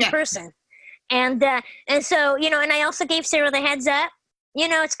 right? In person. And so, and I also gave Sarah the heads up.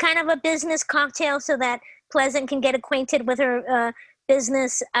 It's kind of a business cocktail so that Pleasant can get acquainted with her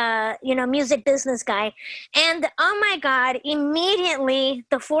business, music business guy. And oh my God, immediately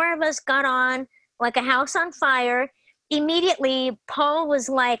the four of us got on like a house on fire. Immediately, Paul was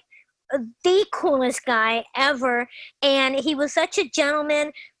like the coolest guy ever. And he was such a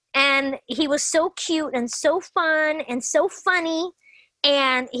gentleman. And he was so cute and so fun and so funny.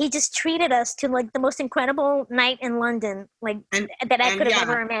 And he just treated us to like the most incredible night in London, that I could have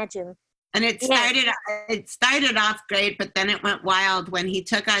ever imagined. And it started off great, but then it went wild when he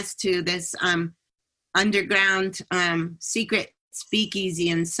took us to this underground secret speakeasy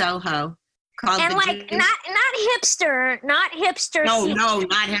in Soho called not hipster. No,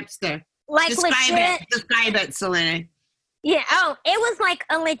 not hipster. Like Describe it, Selena. Yeah. Oh, it was like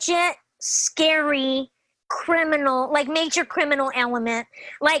a legit scary criminal, like major criminal element,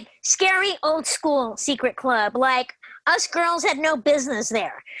 like scary old school secret club. Like us girls had no business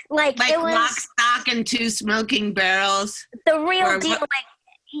there. Like it was lock, stock, and two smoking barrels. The real deal. Like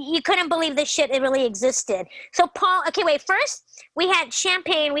you couldn't believe this shit. It really existed. So Paul, okay, wait. First, we had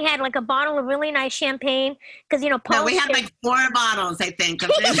champagne. We had like a bottle of really nice champagne because Paul. No, we had like 4 bottles, I think.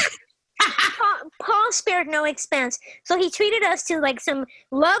 Of this. Paul spared no expense. So he treated us to like some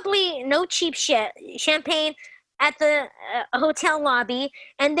lovely, no cheap shit, champagne at the hotel lobby.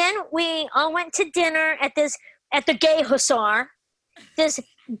 And then we all went to dinner at the Gay Hussar, this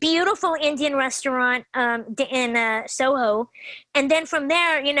beautiful Indian restaurant in Soho. And then from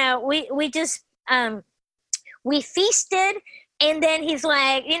there, we just, we feasted. And then he's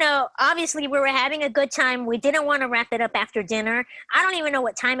like, obviously we were having a good time. We didn't want to wrap it up after dinner. I don't even know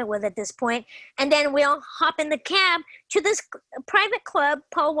what time it was at this point. And then we all hop in the cab to this private club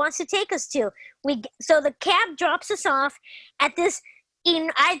Paul wants to take us to. So the cab drops us off at this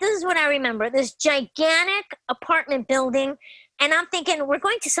is what I remember, this gigantic apartment building. And I'm thinking, we're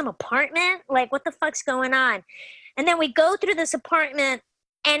going to some apartment? Like, what the fuck's going on? And then we go through this apartment.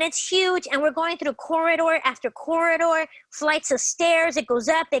 And it's huge, and we're going through corridor after corridor, flights of stairs. It goes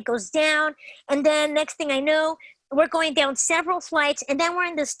up, it goes down, and then next thing I know, we're going down several flights, and then we're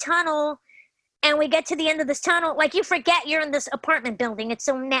in this tunnel, and we get to the end of this tunnel. Like, you forget you're in this apartment building. It's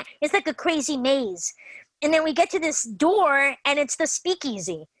it's like a crazy maze. And then we get to this door, and it's the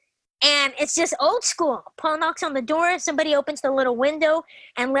speakeasy. And it's just old school. Paul knocks on the door, somebody opens the little window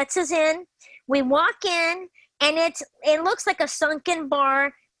and lets us in. We walk in. And it looks like a sunken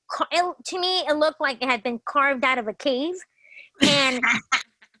bar. To me, it looked like it had been carved out of a cave. And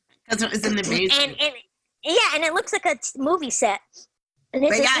because it was in the basement. And it looks like a movie set. And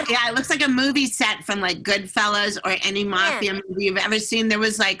it looks like a movie set from like Goodfellas or any mafia movie you've ever seen. There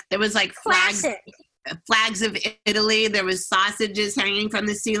was like flags of Italy. There was sausages hanging from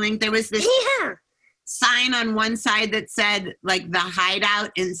the ceiling. There was this sign on one side that said like the Hideout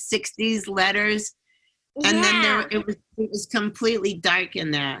in 60s letters. And then it was completely dark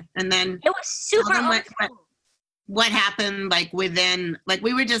in there. And then it was super what happened like within, like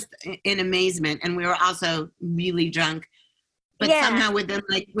we were just in amazement, and we were also really drunk. But somehow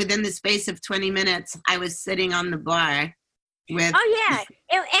within the space of 20 minutes, I was sitting on the bar with. Oh yeah,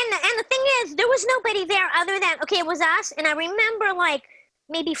 and the thing is, there was nobody there other than it was us, and I remember like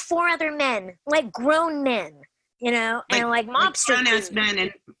maybe 4 other men, like grown men. And like mobsters. Grown-ass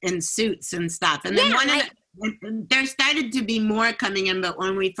men in suits and stuff. And then there started to be more coming in, but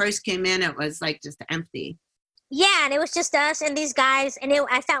when we first came in, it was like just empty. Yeah, and it was just us and these guys, and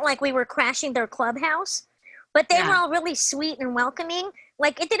I felt like we were crashing their clubhouse. But they were all really sweet and welcoming.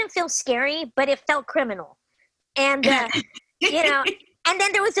 Like, it didn't feel scary, but it felt criminal. And, and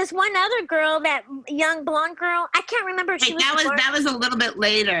then there was this one other girl, that young blonde girl. I can't remember if she was. That was a little bit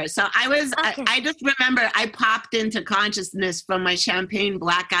later. So I just remember I popped into consciousness from my champagne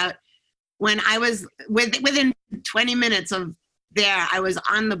blackout when I was within 20 minutes of there. I was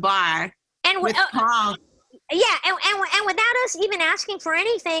on the bar with Paul. Yeah, and without us even asking for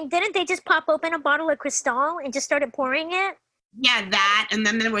anything, didn't they just pop open a bottle of Cristal and just started pouring it? Yeah, that, and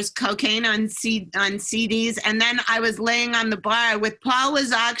then there was cocaine on CDs, and then I was laying on the bar with Paul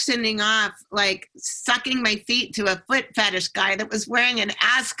was auctioning off, like, sucking my feet to a foot fetish guy that was wearing an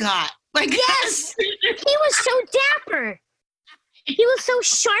ascot. Like, yes! He was so dapper. He was so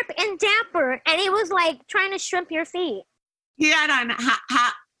sharp and dapper, and he was, like, trying to shrimp your feet. He had on,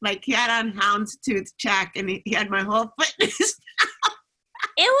 houndstooth check, and he had my whole foot in his mouth.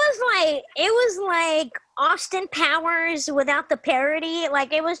 It was like Austin Powers without the parody.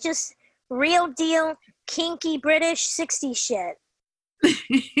 Like, it was just real deal kinky British 60s shit.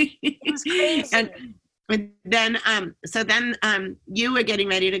 It was crazy. then you were getting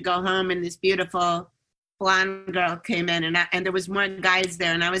ready to go home, and this beautiful blonde girl came in, and there was more guys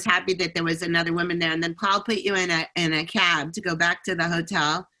there, and I was happy that there was another woman there. And then Paul put you in a cab to go back to the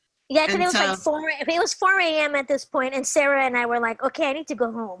hotel. Yeah, because it was like 4. It was 4 a.m. at this point, and Sarah and I were like, "Okay, I need to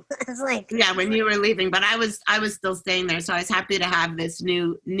go home." It's like, yeah, when you were leaving, but I was still staying there, so I was happy to have this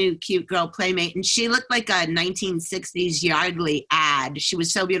new cute girl playmate, and she looked like a 1960s Yardley ad. She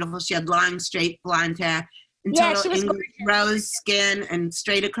was so beautiful. She had long, straight blonde hair, and yeah, total she was English rose skin, and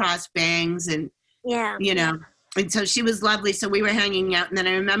straight across bangs, and yeah, you know. And so she was lovely. So we were hanging out. And then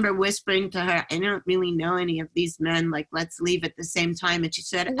I remember whispering to her, I don't really know any of these men. Like, let's leave at the same time. And she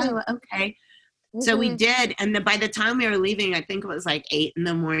said, oh, okay. Mm-hmm. So we did. And by the time we were leaving, I think it was like 8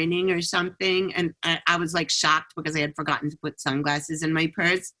 a.m. or something. And I was like shocked because I had forgotten to put sunglasses in my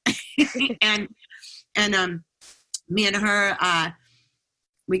purse. and me and her,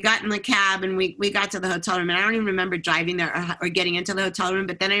 we got in the cab and we got to the hotel room. And I don't even remember driving there or getting into the hotel room.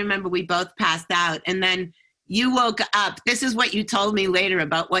 But then I remember we both passed out. And then you woke up. This is what you told me later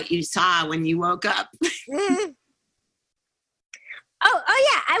about what you saw when you woke up. Mm-hmm. Oh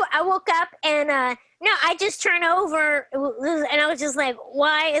yeah. I woke up and no, I just turned over and I was just like,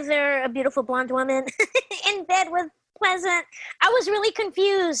 why is there a beautiful blonde woman in bed with Pleasant? I was really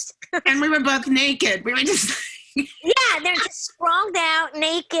confused. And we were both naked. We were just yeah, they're just sprawled out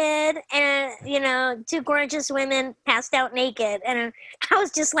naked, and 2 gorgeous women passed out naked, and I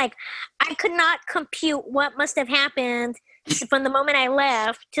was just like, I could not compute what must have happened from the moment I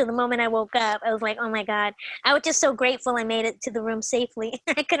left to the moment I woke up. I was like, oh my God. I was just so grateful I made it to the room safely.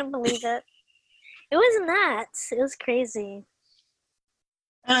 I couldn't believe it. It was nuts. It was crazy.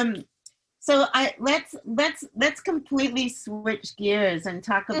 So let's completely switch gears and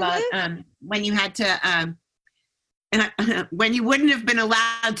talk about when you had to when you wouldn't have been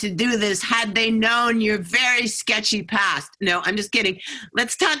allowed to do this had they known your very sketchy past. No, I'm just kidding.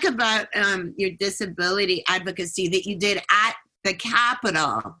 Let's talk about your disability advocacy that you did at the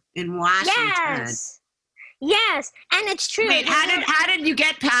Capitol in Washington. Yes, and it's true. Wait, how did you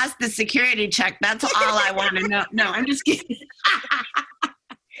get past the security check? That's all I want to know. No, I'm just kidding.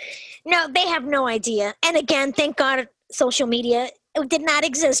 No, they have no idea. And again, thank God social media did not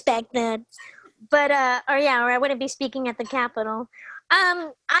exist back then. But or I wouldn't be speaking at the Capitol.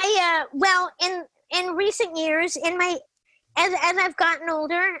 Well, in recent years, as I've gotten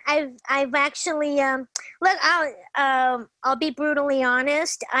older, I've actually look. I'll be brutally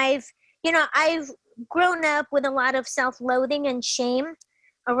honest. I've grown up with a lot of self-loathing and shame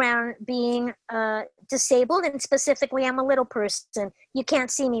around being disabled, and specifically, I'm a little person. You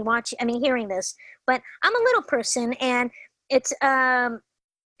can't see me hearing this, but I'm a little person, and it's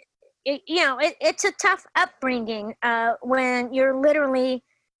it's a tough upbringing when you're literally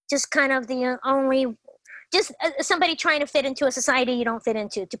just kind of the only, just somebody trying to fit into a society you don't fit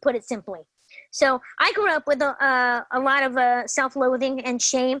into, to put it simply. So I grew up with a lot of self-loathing and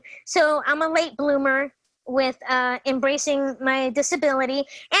shame. So I'm a late bloomer with embracing my disability.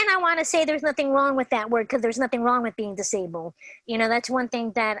 And I want to say there's nothing wrong with that word, because there's nothing wrong with being disabled. That's one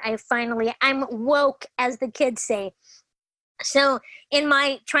thing that I'm woke, as the kids say. So in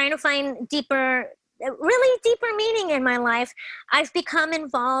my trying to find really deeper meaning in my life, I've become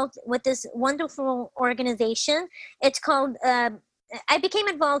involved with this wonderful organization. It's called, I became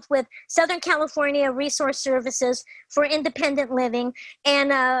involved with Southern California Resource Services for Independent Living.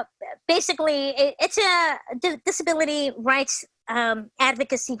 And basically, it's a disability rights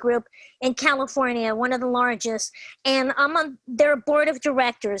advocacy group in California, one of the largest. And I'm on their board of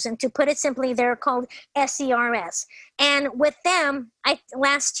directors. And to put it simply, they're called SERS. And with them,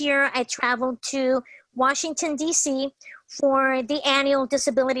 last year I traveled to Washington, D.C. for the annual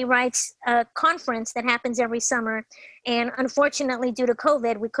Disability Rights Conference that happens every summer. And unfortunately, due to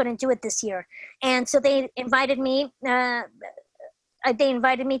COVID, we couldn't do it this year. And so they invited me to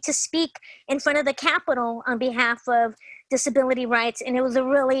speak in front of the Capitol on behalf of disability rights. And it was a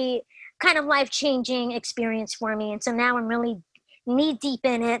really kind of life-changing experience for me. And so now I'm really knee-deep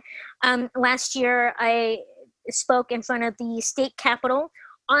in it. Last year, I spoke in front of the state capitol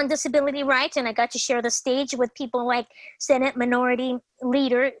on disability rights, and I got to share the stage with people like Senate Minority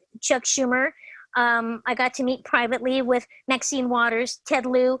Leader Chuck Schumer. I got to meet privately with Maxine Waters, Ted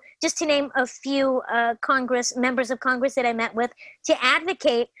Lieu, just to name a few members of Congress that I met with, to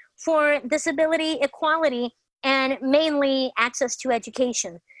advocate for disability equality and mainly access to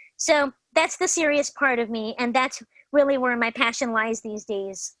education. So that's the serious part of me, and that's really where my passion lies these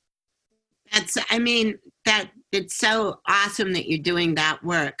days. It's so awesome that you're doing that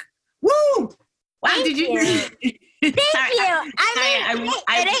work. Woo! Wow, Thank you.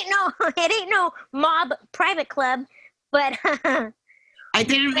 It ain't no mob private club, but I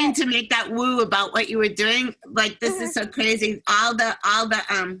didn't mean to make that woo about what you were doing. Like, this is so crazy. All the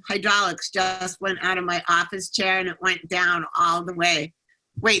hydraulics just went out of my office chair and it went down all the way.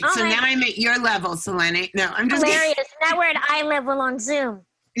 Wait, so now I'm at your level, Selene. No, I'm just hilarious. Now we're at eye level on Zoom.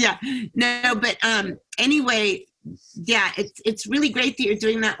 Yeah, no, but anyway, yeah, it's really great that you're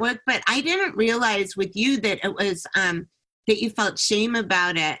doing that work. But I didn't realize with you that it was that you felt shame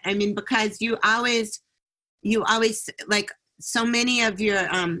about it. I mean, because you always like so many of your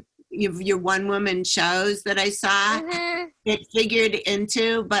one woman shows that I saw it figured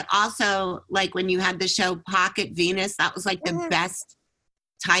into, but also like when you had the show Pocket Venus, that was like the best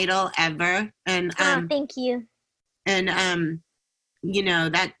title ever. And thank you. And you know,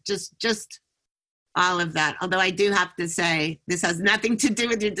 that just all of that. Although I do have to say, this has nothing to do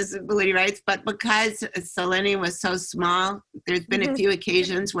with your disability rights, but because Selene was so small, there's been a few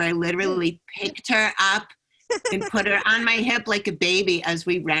occasions where I literally picked her up and put her on my hip like a baby as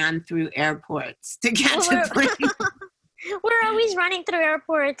we ran through airports to catch a plane. We're always running through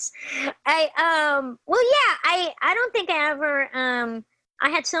airports. I don't think I ever, I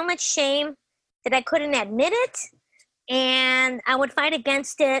had so much shame that I couldn't admit it, and I would fight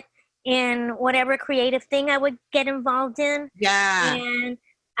against it in whatever creative thing I would get involved in. Yeah. And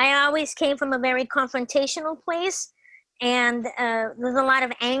I always came from a very confrontational place. And there's a lot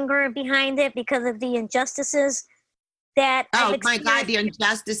of anger behind it because of the injustices that oh my God, the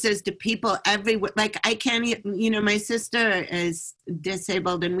injustices to people everywhere. Like I can't, you know, my sister is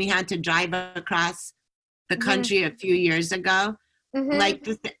disabled and we had to drive across the country a few years ago. Like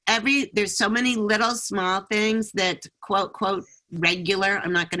there's so many little small things that quote regular,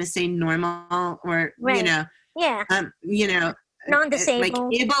 I'm not going to say normal or, you know, you know,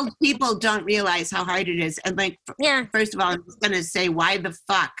 non-disabled. Like able people don't realize how hard it is. And like, first of all, I'm just going to say why the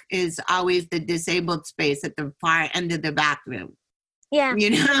fuck is always the disabled space at the far end of the bathroom? Yeah.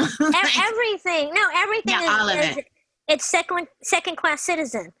 You know? Everything. No, everything is, all of it. It's second class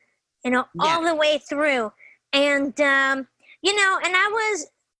citizen, you know, all the way through. And, you know, and I was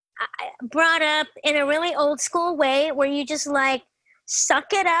brought up in a really old school way where you just like,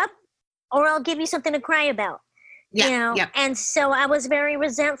 suck it up or I'll give you something to cry about. Yeah, you know, and so I was very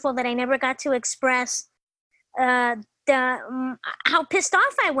resentful that I never got to express how pissed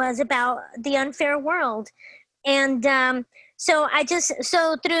off I was about the unfair world. And so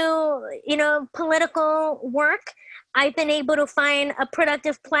through, you know, political work, I've been able to find a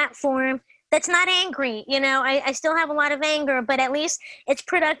productive platform that's not angry. You know, I still have a lot of anger, but at least it's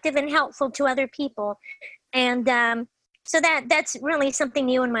productive and helpful to other people. And so that's really something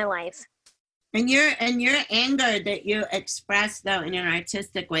new in my life. And your anger that you express though in an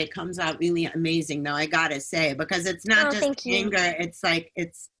artistic way comes out really amazing though, I gotta say, because it's not just anger, it's like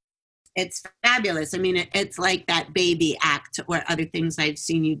it's fabulous. I mean, it's like that baby act or other things I've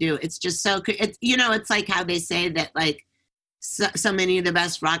seen you do. It's just so it's, you know, it's like how they say that like so many of the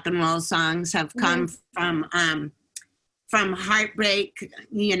best rock and roll songs have come from heartbreak,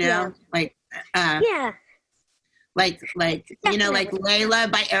 you know, like like you know, like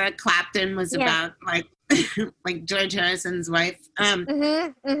Layla by Eric Clapton was about like like George Harrison's wife.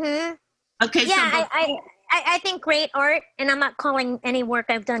 Okay, so I think great art, and I'm not calling any work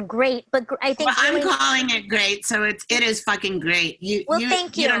I've done great, but I think I'm calling it great, so it is fucking great.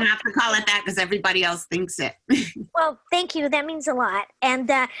 Thank you. You don't have to call it that because everybody else thinks it. Well, thank you. That means a lot,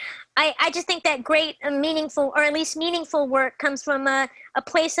 and I just think that great, meaningful, or at least meaningful work comes from a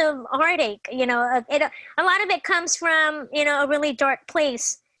place of heartache. You know, a lot of it comes from, you know, a really dark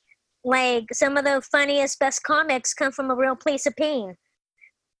place. Like some of the funniest, best comics come from a real place of pain.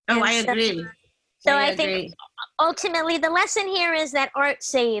 Oh, I agree. So I think ultimately the lesson here is that art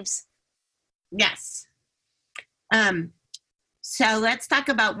saves. Yes. So let's talk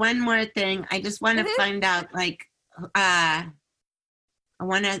about one more thing. I just want to find out, like, I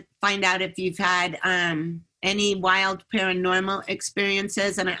want to find out if you've had any wild paranormal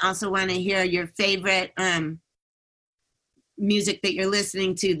experiences, and I also want to hear your favorite music that you're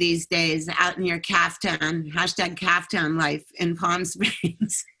listening to these days out in your Caftown, #Caftown life in Palm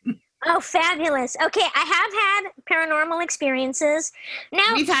Springs. Oh, fabulous. Okay, I have had paranormal experiences.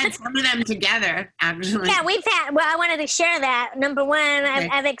 Now we've had some of them together, actually. Yeah, we've had, well, I wanted to share that. Number one, okay.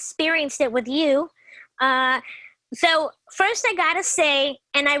 I've experienced it with you. So first I gotta say,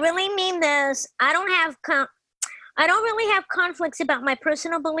 and I really mean this, I don't really have conflicts about my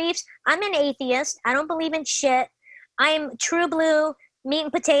personal beliefs. I'm an atheist. I don't believe in shit. I'm true blue, meat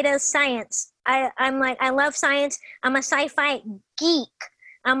and potatoes science. I love science. I'm a sci-fi geek.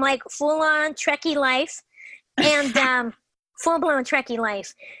 I'm like full on Trekkie life. and full-blown Trekkie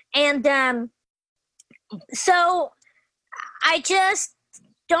life. And so I just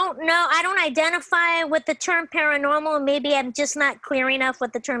don't know. I don't identify with the term paranormal. Maybe I'm just not clear enough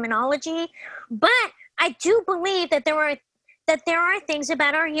with the terminology. But I do believe that there are things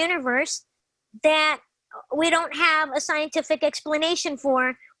about our universe that we don't have a scientific explanation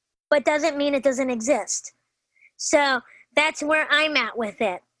for, but doesn't mean it doesn't exist. So that's where I'm at with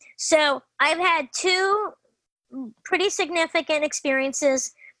it. So I've had two pretty significant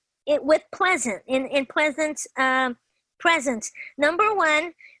experiences with Pleasant, in Pleasant's presence. Number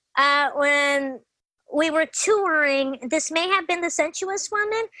one, when we were touring, this may have been the Sensuous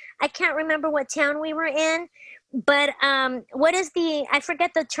Woman. I can't remember what town we were in, but what is I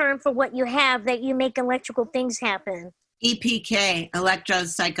forget the term for what you have that you make electrical things happen. EPK,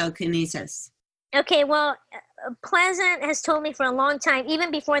 electropsychokinesis. Okay, well, Pleasant has told me for a long time, even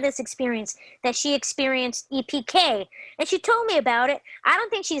before this experience, that she experienced EPK. And she told me about it. I don't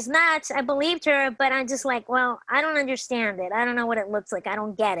think she's nuts. I believed her, but I'm just like, well, I don't understand it. I don't know what it looks like. I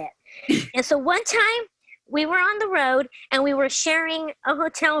don't get it. And so one time we were on the road and we were sharing a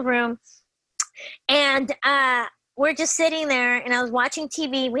hotel room, and we're just sitting there, and I was watching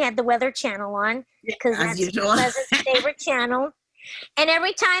TV. We had the Weather Channel on because that's Pleasant's favorite channel. And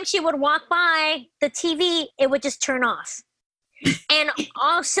every time she would walk by the TV, it would just turn off. And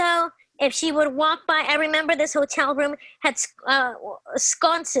also, if she would walk by, I remember this hotel room had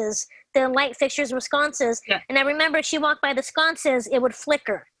sconces. The light fixtures were sconces. Yeah. And I remember if she walked by the sconces, it would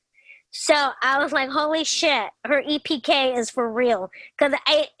flicker. So I was like, holy shit, her EPK is for real. Because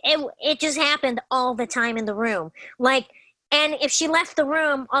it just happened all the time in the room. And if she left the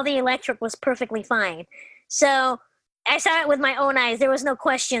room, all the electric was perfectly fine. So I saw it with my own eyes. There was no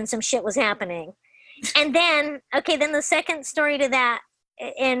question some shit was happening. And then the second story to that,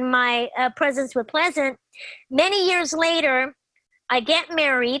 in my presence with Pleasant, many years later, I got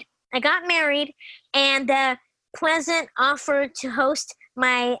married, and Pleasant offered to host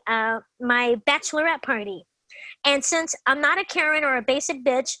my bachelorette party. And since I'm not a Karen or a basic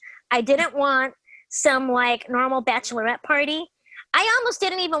bitch, I didn't want some normal bachelorette party. I almost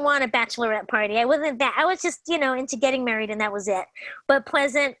didn't even want a bachelorette party. I was just, into getting married, and that was it. But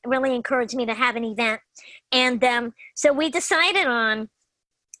Pleasant really encouraged me to have an event. And so we decided on,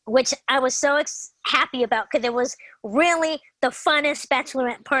 which I was so happy about because it was really the funnest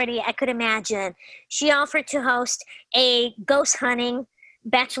bachelorette party I could imagine. She offered to host a ghost hunting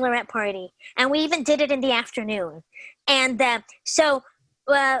bachelorette party. And we even did it in the afternoon. And so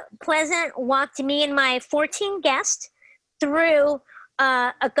Pleasant walked me and my 14 guests through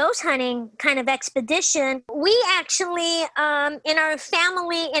a ghost hunting kind of expedition. We actually, in our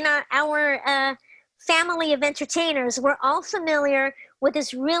family, our family of entertainers, we're all familiar with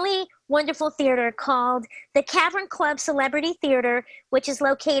this really wonderful theater called the Cavern Club Celebrity Theater, which is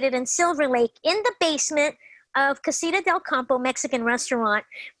located in Silver Lake in the basement of Casita del Campo Mexican restaurant.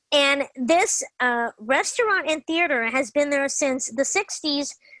 And this restaurant and theater has been there since the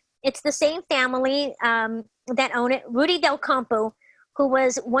 60s. It's the same family that own it, Rudy Del Campo, who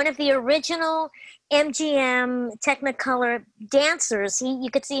was one of the original MGM Technicolor dancers. You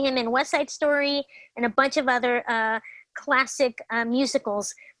could see him in West Side Story and a bunch of other classic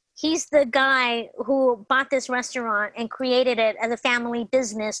musicals. He's the guy who bought this restaurant and created it as a family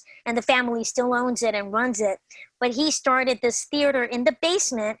business, and the family still owns it and runs it. But he started this theater in the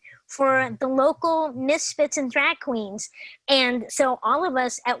basement for the local misfits and drag queens. And so all of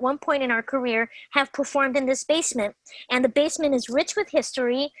us at one point in our career have performed in this basement. And the basement is rich with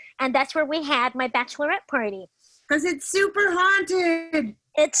history, and that's where we had my bachelorette party. Because it's super haunted.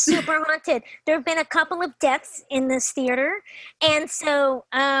 It's super haunted. There have been a couple of deaths in this theater. And so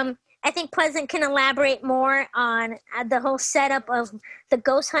I think Pleasant can elaborate more on the whole setup of the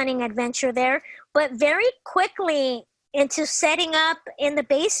ghost hunting adventure there. But very quickly into setting up in the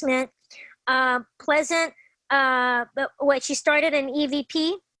basement, Pleasant, she started an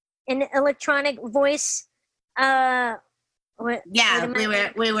EVP, an electronic voice. We had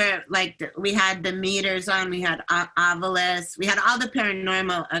the meters on, we had Ovilus, we had all the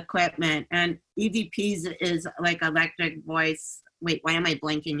paranormal equipment, and EVPs is like electric voice. Wait, why am I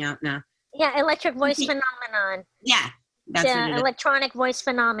blanking out now? Yeah, electric voice phenomenon. Yeah, that's what it is. Electronic voice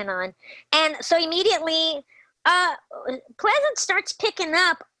phenomenon. And so immediately, Pleasant starts picking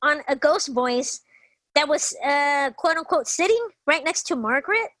up on a ghost voice that was, quote unquote, sitting right next to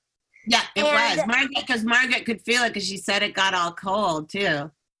Margaret. Yeah, it was. Margaret, because Margaret could feel it because she said it got all cold,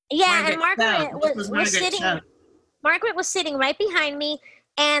 too. Yeah, Margaret was sitting right behind me,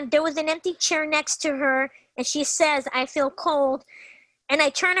 and there was an empty chair next to her, and she says, I feel cold. And I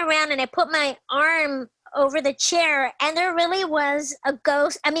turn around and I put my arm over the chair, and there really was a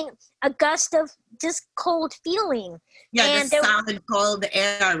gust of just cold feeling. Yeah, and the solid cold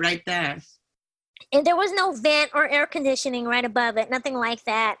air right there. And there was no vent or air conditioning right above it, nothing like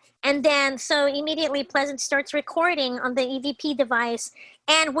that. And then, so immediately Pleasant starts recording on the EVP device,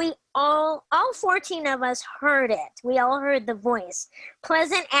 and we all 14 of us heard it. We all heard the voice.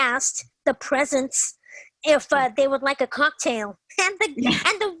 Pleasant asked the presents if they would like a cocktail. And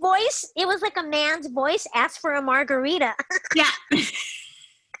the voice, it was like a man's voice, asked for a margarita. Yeah.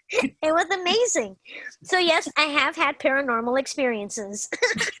 It was amazing. So yes, I have had paranormal experiences.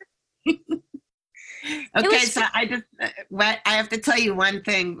 Okay, so I have to tell you one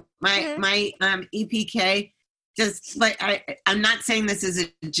thing. My EPK, just like I'm not saying this is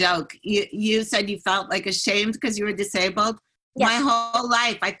a joke. You said you felt like ashamed because you were disabled. Yes. My whole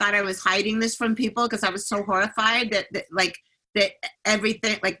life, I thought I was hiding this from people because I was so horrified that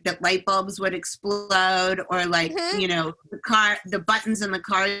everything, like the light bulbs would explode, or like the buttons in the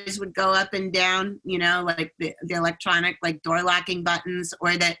cars would go up and down. Like the electronic like door locking buttons,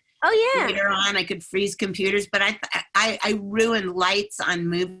 or that. Oh yeah. Later on, I could freeze computers, but I ruined lights on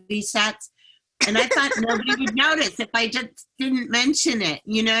movie sets, and I thought nobody would notice if I just didn't mention it.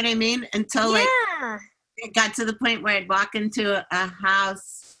 You know what I mean? Until like it got to the point where I'd walk into a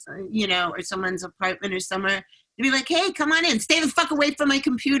house, or someone's apartment or somewhere, they'd be like, "Hey, come on in. Stay the fuck away from my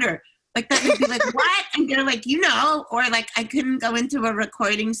computer." Like that would be like, "What?" And they're like, or like I couldn't go into a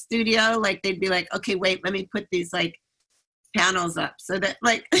recording studio. Like they'd be like, "Okay, wait, let me put these like panels up so that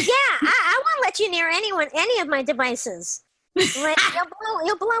like." Yeah, I won't let you near any of my devices. Like,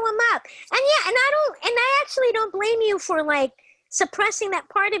 you'll blow them up. And I actually don't blame you for like suppressing that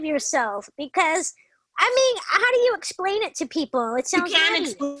part of yourself, because I mean, how do you explain it to people? It sounds you can't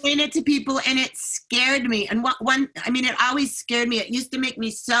explain it to people, and it scared me. And it always scared me. It used to make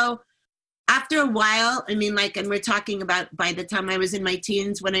me so. After a while, I mean, like, and we're talking about by the time I was in my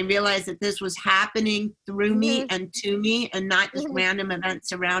teens, when I realized that this was happening through me and to me, and not just random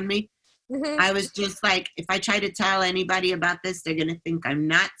events around me, I was just like, if I try to tell anybody about this, they're going to think I'm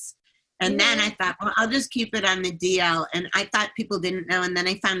nuts. And then I thought, well, I'll just keep it on the DL. And I thought people didn't know. And then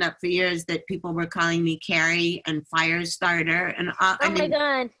I found out for years that people were calling me Carrie and Firestarter. And my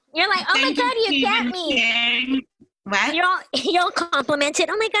God. You're like, oh my God, you get me. What? You're all complimented.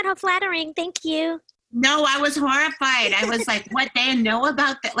 Oh my God, how flattering. Thank you. No, I was horrified. I was like, what, they know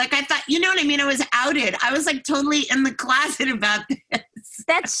about that? Like, I thought, you know what I mean? I was outed. I was like totally in the closet about this.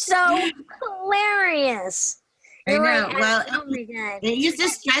 That's so hilarious. I know. Well, oh my God. It used to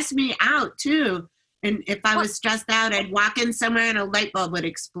stress me out too. And if I was stressed out, I'd walk in somewhere and a light bulb would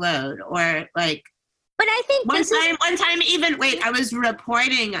explode, or like. But I think one time even, I was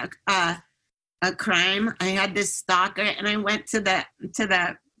reporting a crime. I had this stalker, and I went to the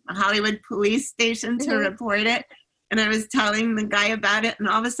Hollywood police station to report it. And I was telling the guy about it, and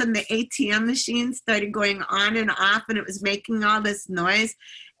all of a sudden the ATM machine started going on and off, and it was making all this noise.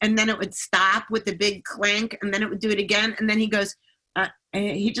 And then it would stop with a big clank, and then it would do it again. And then he goes,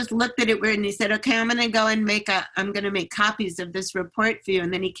 he just looked at it weird, and he said, "Okay, I'm going to go and I'm going to make copies of this report for you."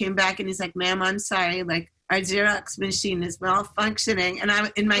 And then he came back and he's like, "Ma'am, I'm sorry. Like, our Xerox machine is malfunctioning."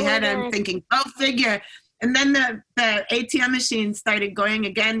 And in my head, I'm thinking, "Go figure." And then the ATM machine started going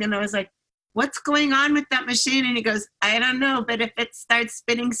again, and I was like, "What's going on with that machine?" And he goes, "I don't know, but if it starts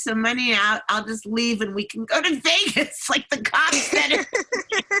spitting some money out, I'll just leave and we can go to Vegas," like the cops said it.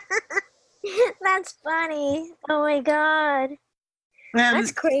 That's funny. Oh my God.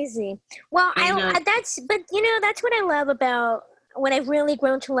 That's crazy. Well, that's what I love about, what I've really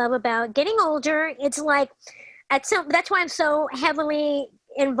grown to love about getting older. It's like, that's why I'm so heavily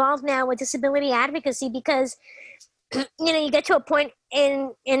involved now with disability advocacy, because you get to a point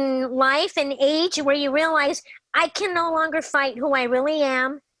in life and age where you realize I can no longer fight who I really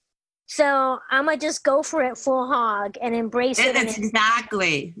am. So I'm going to just go for it full hog and embrace it.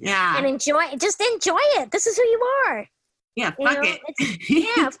 Exactly. Yeah. And enjoy it. This is who you are. Yeah, fuck it.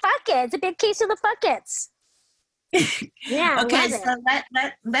 Fuck it. It's a big case of the fuckets. Yeah. Okay, so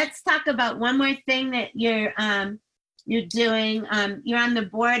let's talk about one more thing that you're doing. You're on the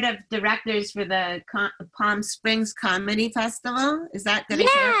board of directors for the Palm Springs Comedy Festival. Is that good?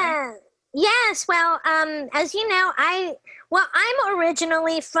 Yeah. Yes. Well, as you know, I'm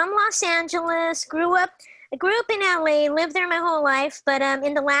originally from Los Angeles. Grew up in LA. Lived there my whole life. But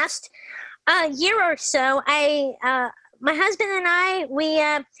in the last year or so, my husband and I, we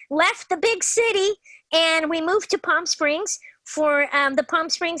left the big city and we moved to Palm Springs for the Palm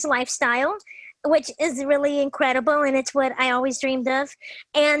Springs lifestyle, which is really incredible, and it's what I always dreamed of.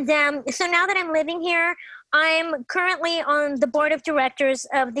 And so now that I'm living here, I'm currently on the board of directors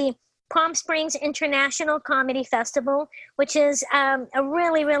of the Palm Springs International Comedy Festival, which is a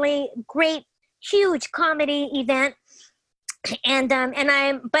really, really great, huge comedy event.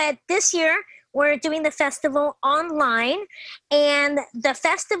 But this year we're doing the festival online, and the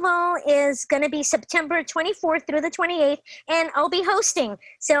festival is going to be September 24th through the 28th, and I'll be hosting.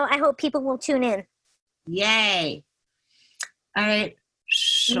 So I hope people will tune in. Yay. All right,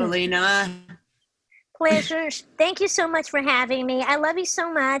 Shalina. Pleasure. Thank you so much for having me. I love you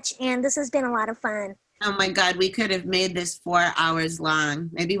so much, and this has been a lot of fun. Oh my God, we could have made this 4 hours long.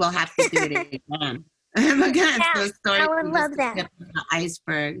 Maybe we'll have to do it again. I would love that. The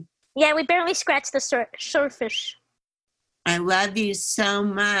iceberg. Yeah, we barely scratched the surface. I love you so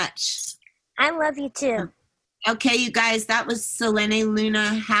much. I love you too. Okay, you guys, that was Selene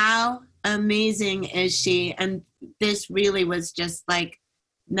Luna. How amazing is she? And this really was just like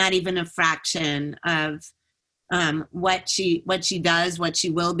not even a fraction of what she does, what she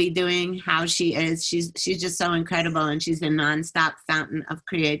will be doing, how she is. She's just so incredible, and she's a nonstop fountain of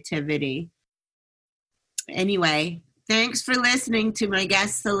creativity. Anyway, thanks for listening to my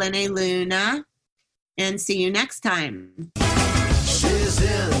guest, Selene Luna, and see you next time. She's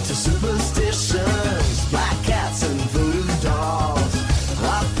into superstitions, black cats and voodoo dolls.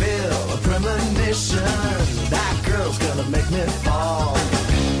 I feel a premonition, that girl's gonna make me fall.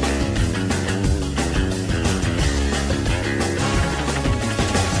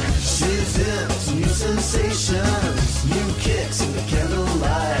 She's into new sensations, new kicks in the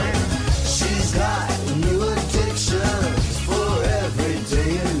candlelight. She's got new addictions for every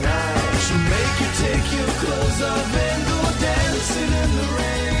day and night. She'll make you take your clothes off and go dancing in the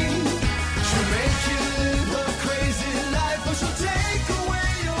rain. She'll make you live a crazy life, or she'll take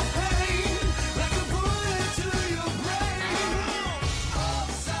away your pain like a bullet to your brain.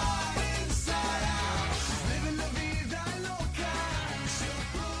 Upside, inside out, she's living la vida loca. She'll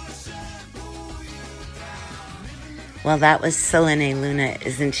push and pull you down. Well, that was Selene Luna.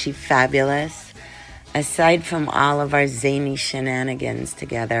 Isn't she fabulous? Aside from all of our zany shenanigans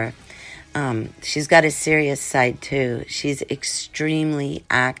together, she's got a serious side too. She's extremely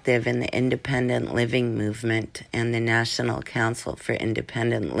active in the independent living movement and the National Council for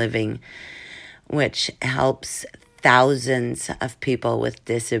Independent Living, which helps thousands of people with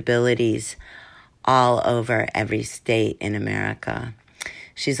disabilities all over every state in America.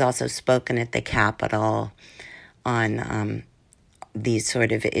 She's also spoken at the Capitol on these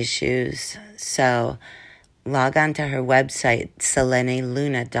sort of issues. So log on to her website,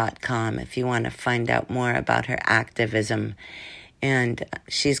 seleneluna.com, if you want to find out more about her activism. And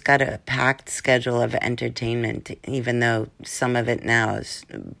she's got a packed schedule of entertainment, even though some of it now is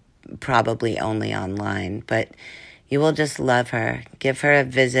probably only online. But you will just love her. Give her a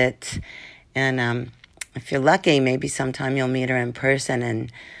visit. And if you're lucky, maybe sometime you'll meet her in person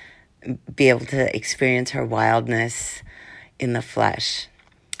and be able to experience her wildness in the flesh.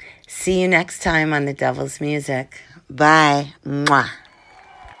 See you next time on The Devil's Music. Bye. Mwah.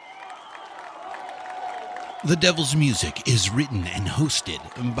 The Devil's Music is written and hosted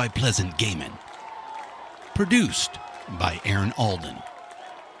by Pleasant Gaiman. Produced by Aaron Alden.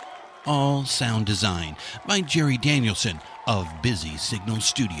 All sound design by Jerry Danielson of Busy Signal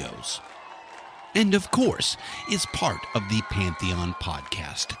Studios. And of course, is part of the Pantheon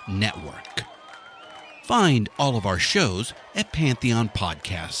Podcast Network. Find all of our shows at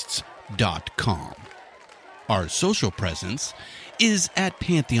pantheonpodcasts.com. Our social presence is at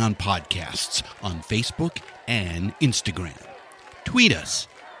Pantheon Podcasts on Facebook and Instagram. Tweet us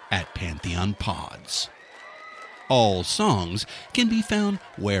at Pantheon Pods. All songs can be found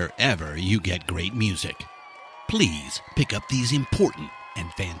wherever you get great music. Please pick up these important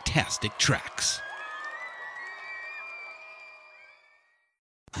and fantastic tracks.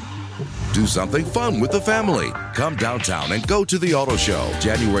 Do something fun with the family. Come downtown and go to the Auto Show,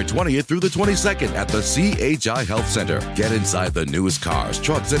 January 20th through the 22nd at the CHI Health Center. Get inside the newest cars,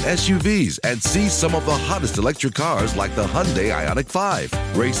 trucks, and SUVs and see some of the hottest electric cars like the Hyundai Ioniq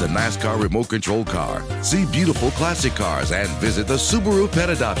 5. Race a NASCAR remote control car. See beautiful classic cars and visit the Subaru Pet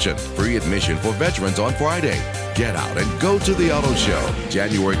Adoption. Free admission for veterans on Friday. Get out and go to the Auto Show,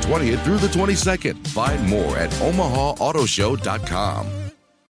 January 20th through the 22nd. Find more at OmahaAutoShow.com.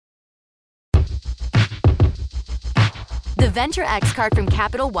 The Venture X card from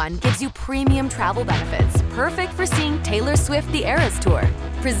Capital One gives you premium travel benefits, perfect for seeing Taylor Swift The Eras Tour.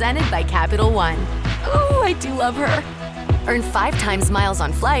 Presented by Capital One. Ooh, I do love her. Earn 5 times miles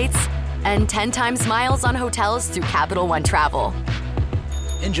on flights and 10 times miles on hotels through Capital One Travel.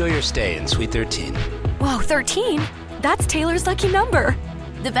 Enjoy your stay in Suite 13. Whoa, 13? That's Taylor's lucky number.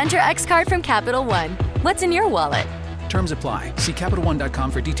 The Venture X card from Capital One. What's in your wallet? Terms apply. See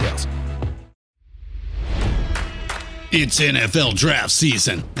CapitalOne.com for details. It's NFL draft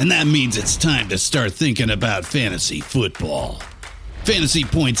season, and that means it's time to start thinking about fantasy football.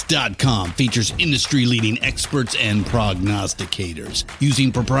 FantasyPoints.com features industry-leading experts and prognosticators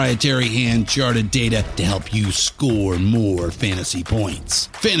using proprietary hand-charted data to help you score more fantasy points.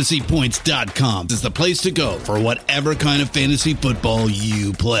 FantasyPoints.com is the place to go for whatever kind of fantasy football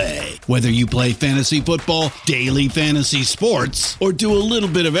you play. Whether you play fantasy football, daily fantasy sports, or do a little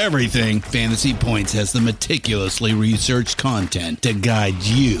bit of everything, Fantasy Points has the meticulously researched content to guide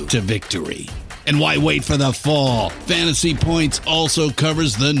you to victory. And why wait for the fall? Fantasy Points also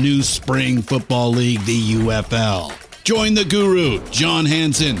covers the new spring football league, the UFL. Join the guru, John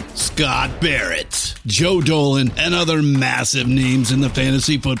Hansen, Scott Barrett, Joe Dolan, and other massive names in the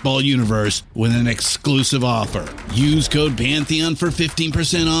fantasy football universe with an exclusive offer. Use code Pantheon for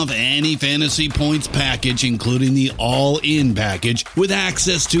 15% off any Fantasy Points package, including the all-in package, with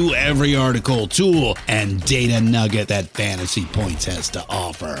access to every article, tool, and data nugget that Fantasy Points has to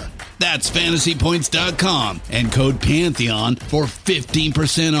offer. That's FantasyPoints.com and code Pantheon for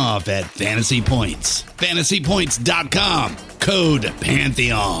 15% off at Fantasy Points. FantasyPoints.com, code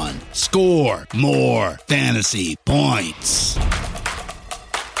Pantheon. Score more fantasy points.